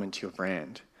humanizing element to your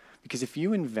brand. Because if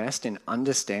you invest in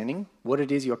understanding what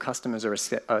it is your customers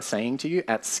are saying to you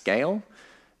at scale,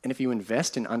 and if you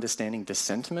invest in understanding the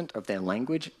sentiment of their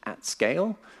language at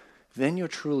scale, then you're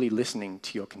truly listening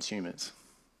to your consumers.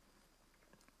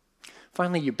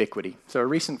 Finally, ubiquity. So a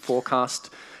recent forecast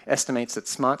estimates that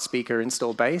smart speaker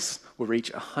install base will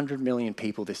reach 100 million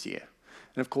people this year.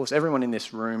 And of course, everyone in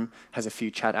this room has a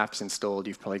few chat apps installed.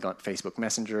 You've probably got Facebook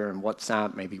Messenger and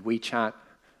WhatsApp, maybe WeChat.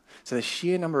 So the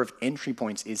sheer number of entry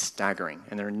points is staggering,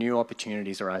 and there are new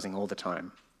opportunities arising all the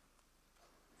time.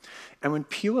 And when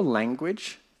pure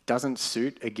language doesn't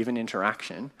suit a given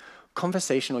interaction,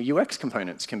 conversational UX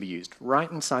components can be used right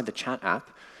inside the chat app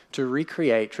to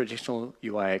recreate traditional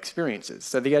UI experiences.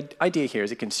 So the idea here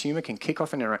is a consumer can kick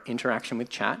off an interaction with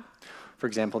chat. For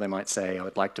example, they might say, I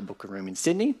would like to book a room in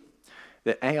Sydney.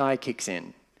 The AI kicks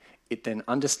in. It then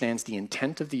understands the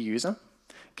intent of the user,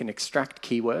 can extract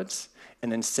keywords,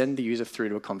 and then send the user through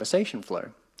to a conversation flow.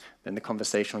 Then the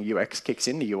conversational UX kicks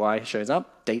in, the UI shows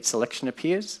up, date selection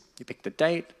appears, you pick the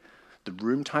date, the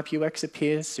room type UX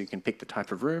appears, so you can pick the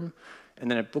type of room, and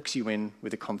then it books you in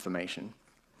with a confirmation.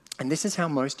 And this is how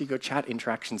most of your chat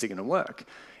interactions are going to work.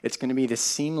 It's going to be this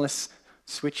seamless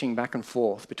switching back and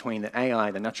forth between the AI,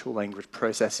 the natural language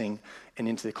processing, and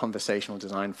into the conversational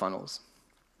design funnels.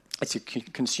 It's your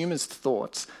consumer's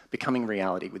thoughts becoming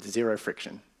reality with zero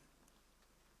friction.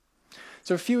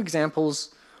 So a few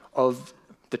examples of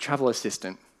the travel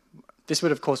assistant. This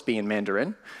would, of course, be in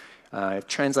Mandarin.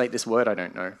 Translate this word, I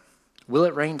don't know. Will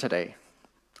it rain today?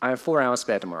 I have 4 hours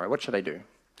spare tomorrow. What should I do?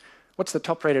 What's the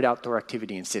top-rated outdoor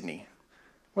activity in Sydney?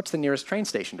 What's the nearest train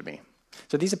station to me?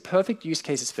 So these are perfect use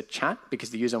cases for chat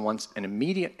because the user wants an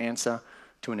immediate answer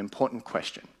to an important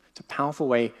question. It's a powerful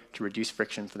way to reduce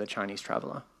friction for the Chinese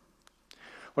traveler.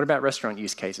 What about restaurant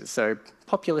use cases? So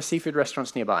popular seafood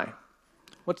restaurants nearby.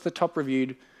 What's the top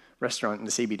reviewed restaurant in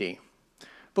the CBD?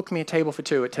 Book me a table for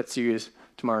 2 at Tetsuyu's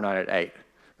tomorrow night at 8.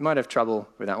 You might have trouble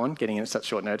with that one, getting in at such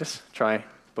short notice. Try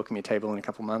booking me a table in a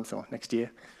couple months or next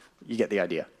year. You get the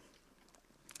idea.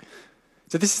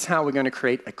 So this is how we're going to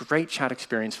create a great chat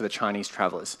experience for the Chinese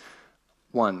travelers.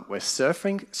 1, we're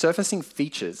surfacing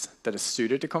features that are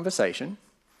suited to conversation.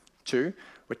 2,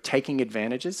 we're taking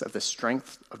advantages of the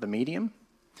strength of the medium.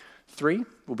 3,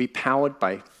 will be powered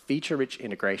by feature-rich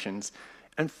integrations.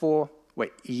 And 4,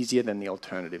 we're easier than the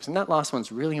alternatives. And that last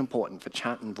one's really important for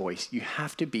chat and voice. You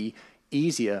have to be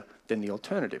easier than the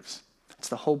alternatives. It's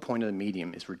the whole point of the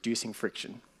medium, is reducing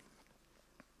friction.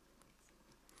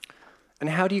 And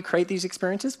how do you create these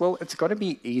experiences? Well, it's got to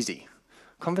be easy.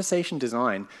 Conversation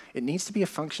design, it needs to be a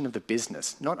function of the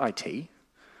business, not IT.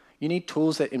 You need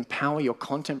tools that empower your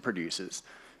content producers,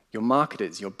 your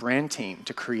marketers, your brand team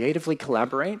to creatively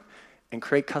collaborate and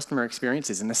create customer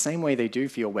experiences in the same way they do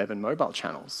for your web and mobile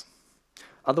channels.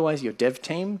 Otherwise, your dev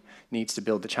team needs to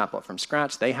build the chatbot from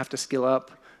scratch. They have to skill up.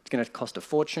 It's going to cost a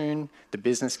fortune. The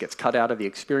business gets cut out of the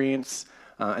experience.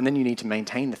 And then you need to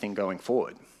maintain the thing going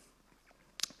forward.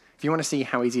 If you want to see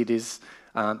how easy it is,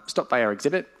 stop by our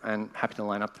exhibit, and happy to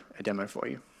line up a demo for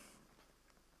you.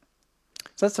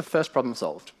 So that's the first problem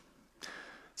solved.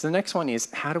 So the next one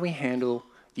is, how do we handle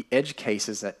the edge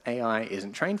cases that AI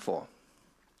isn't trained for?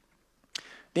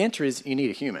 The answer is you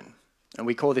need a human, and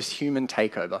we call this human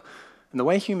takeover. And the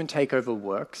way human takeover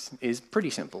works is pretty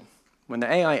simple. When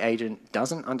the AI agent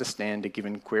doesn't understand a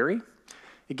given query,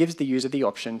 it gives the user the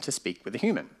option to speak with a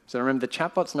human. So remember, the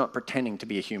chatbot's not pretending to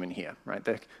be a human here, right?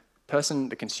 The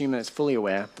consumer is fully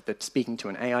aware that they're speaking to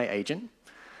an AI agent.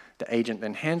 The agent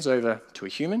then hands over to a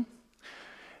human,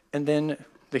 and then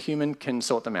the human can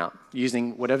sort them out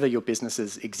using whatever your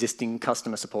business's existing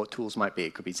customer support tools might be.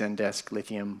 It could be Zendesk,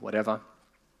 Lithium, whatever.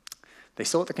 They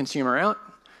sort the consumer out,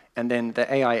 and then the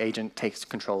AI agent takes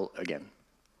control again.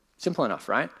 Simple enough,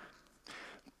 right?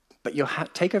 But your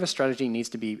takeover strategy needs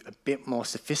to be a bit more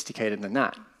sophisticated than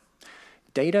that.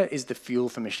 Data is the fuel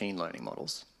for machine learning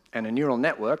models. And a neural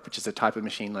network, which is a type of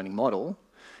machine learning model,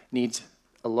 needs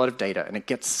a lot of data, and it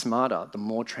gets smarter the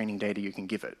more training data you can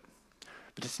give it.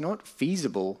 But it's not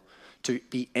feasible to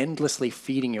be endlessly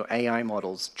feeding your AI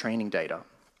models training data.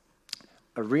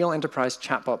 A real enterprise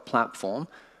chatbot platform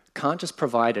can't just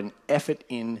provide an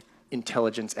effort-in,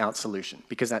 intelligence-out solution,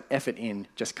 because that effort-in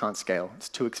just can't scale. It's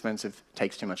too expensive,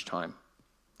 takes too much time.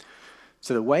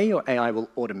 So the way your AI will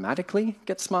automatically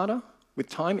get smarter with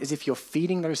time is if you're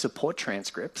feeding those support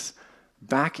transcripts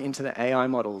back into the AI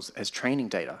models as training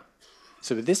data.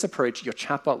 So with this approach, your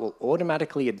chatbot will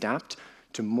automatically adapt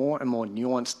to more and more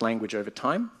nuanced language over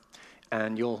time,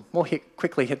 and you'll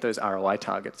quickly hit those ROI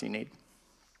targets you need.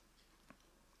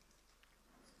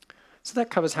 So that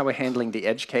covers how we're handling the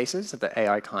edge cases that the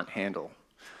AI can't handle.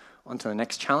 On to the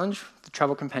next challenge, the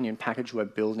Travel Companion package we're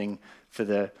building for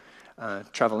the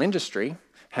travel industry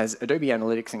has Adobe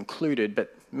Analytics included,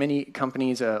 but many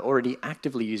companies are already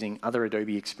actively using other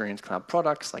Adobe Experience Cloud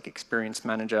products like Experience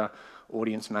Manager,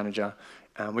 Audience Manager.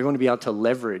 We want to be able to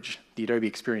leverage the Adobe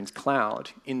Experience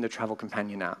Cloud in the Travel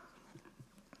Companion app.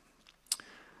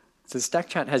 So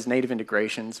Stackchat has native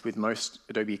integrations with most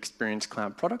Adobe Experience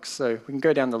Cloud products. So we can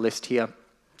go down the list here.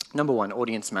 Number one,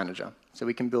 Audience Manager. So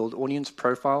we can build audience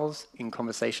profiles in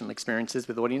conversational experiences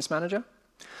with Audience Manager.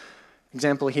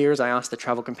 Example here is I ask the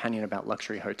Travel Companion about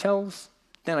luxury hotels.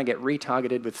 Then I get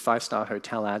retargeted with 5-star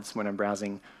hotel ads when I'm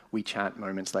browsing WeChat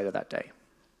moments later that day.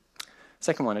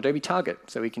 Second one, Adobe Target.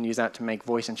 So we can use that to make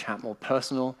voice and chat more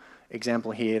personal.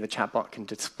 Example here, the chatbot can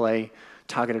display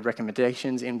targeted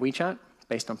recommendations in WeChat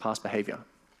based on past behavior.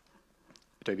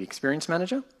 Adobe Experience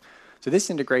Manager. So this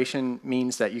integration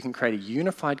means that you can create a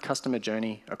unified customer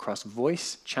journey across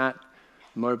voice, chat,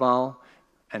 mobile,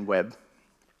 and web.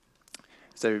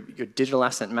 So your digital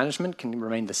asset management can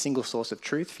remain the single source of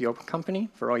truth for your company,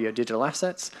 for all your digital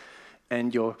assets,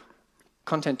 and your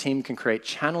content team can create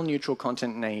channel-neutral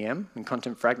content in AEM and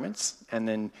content fragments, and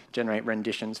then generate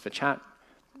renditions for chat,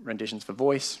 renditions for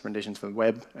voice, renditions for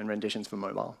web, and renditions for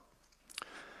mobile.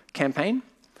 Campaign.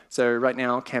 So right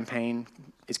now, Campaign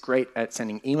is great at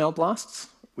sending email blasts.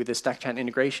 With the Stackchat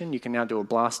integration, you can now do a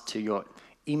blast to your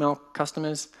email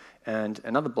customers and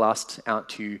another blast out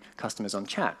to customers on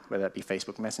chat, whether that be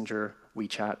Facebook Messenger,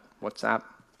 WeChat, WhatsApp.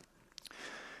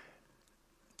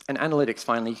 And analytics,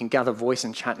 finally, you can gather voice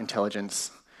and chat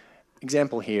intelligence.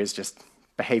 Example here is just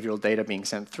behavioral data being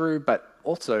sent through, but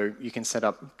also you can set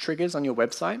up triggers on your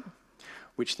website,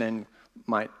 which then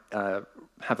might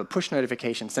have a push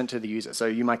notification sent to the user. So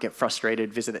you might get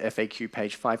frustrated, visit the FAQ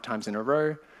page 5 times in a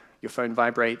row, your phone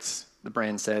vibrates, the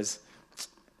brand says,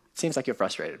 seems like you're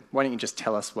frustrated. Why don't you just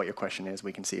tell us what your question is?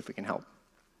 We can see if we can help.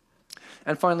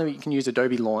 And finally, you can use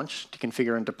Adobe Launch to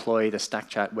configure and deploy the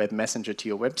Stackchat web messenger to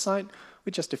your website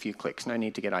with just a few clicks. No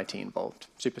need to get IT involved.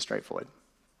 Super straightforward.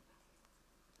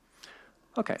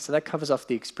 OK, so that covers off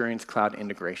the Experience Cloud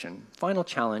integration. Final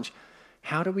challenge,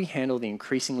 how do we handle the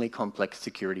increasingly complex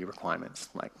security requirements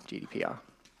like GDPR?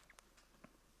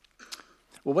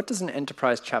 Well, what does an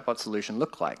enterprise chatbot solution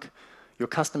look like? Your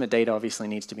customer data obviously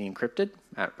needs to be encrypted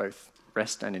at both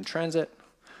rest and in transit.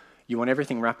 You want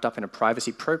everything wrapped up in a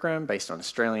privacy program based on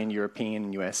Australian, European,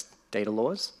 and US data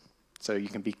laws. So you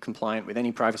can be compliant with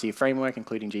any privacy framework,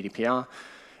 including GDPR.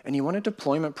 And you want a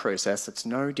deployment process that's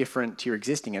no different to your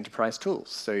existing enterprise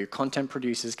tools. So your content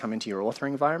producers come into your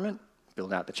authoring environment,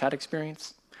 build out the chat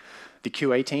experience. The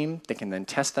QA team, they can then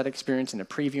test that experience in a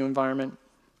preview environment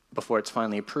before it's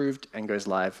finally approved and goes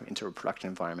live into a production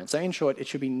environment. So in short, it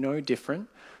should be no different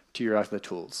to your other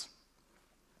tools.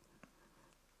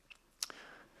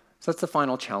 So that's the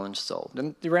final challenge solved.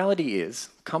 And the reality is,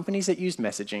 companies that use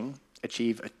messaging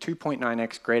achieve a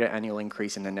 2.9x greater annual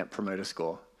increase in the Net Promoter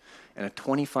Score and a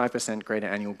 25% greater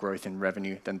annual growth in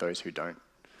revenue than those who don't.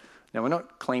 Now, we're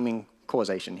not claiming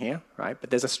causation here, right? But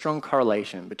there's a strong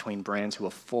correlation between brands who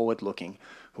are forward-looking,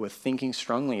 who are thinking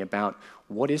strongly about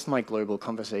what is my global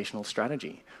conversational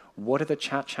strategy? What are the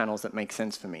chat channels that make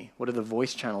sense for me? What are the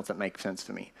voice channels that make sense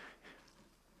for me?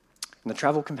 And the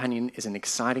Travel Companion is an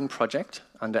exciting project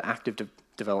under active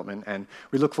development, and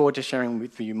we look forward to sharing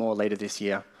with you more later this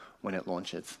year when it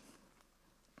launches.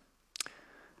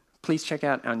 Please check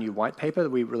out our new white paper that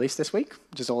we released this week,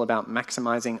 which is all about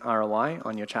maximizing ROI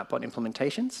on your chatbot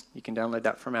implementations. You can download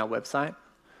that from our website.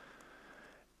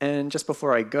 And just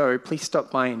before I go, please stop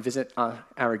by and visit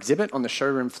our exhibit on the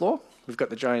showroom floor. We've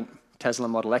got the giant Tesla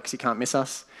Model X, you can't miss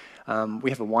us. We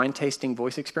have a wine tasting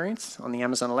voice experience on the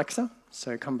Amazon Alexa.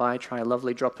 So come by, try a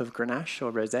lovely drop of Grenache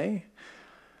or Rosé.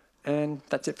 And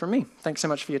that's it from me. Thanks so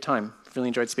much for your time. Really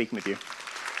enjoyed speaking with you.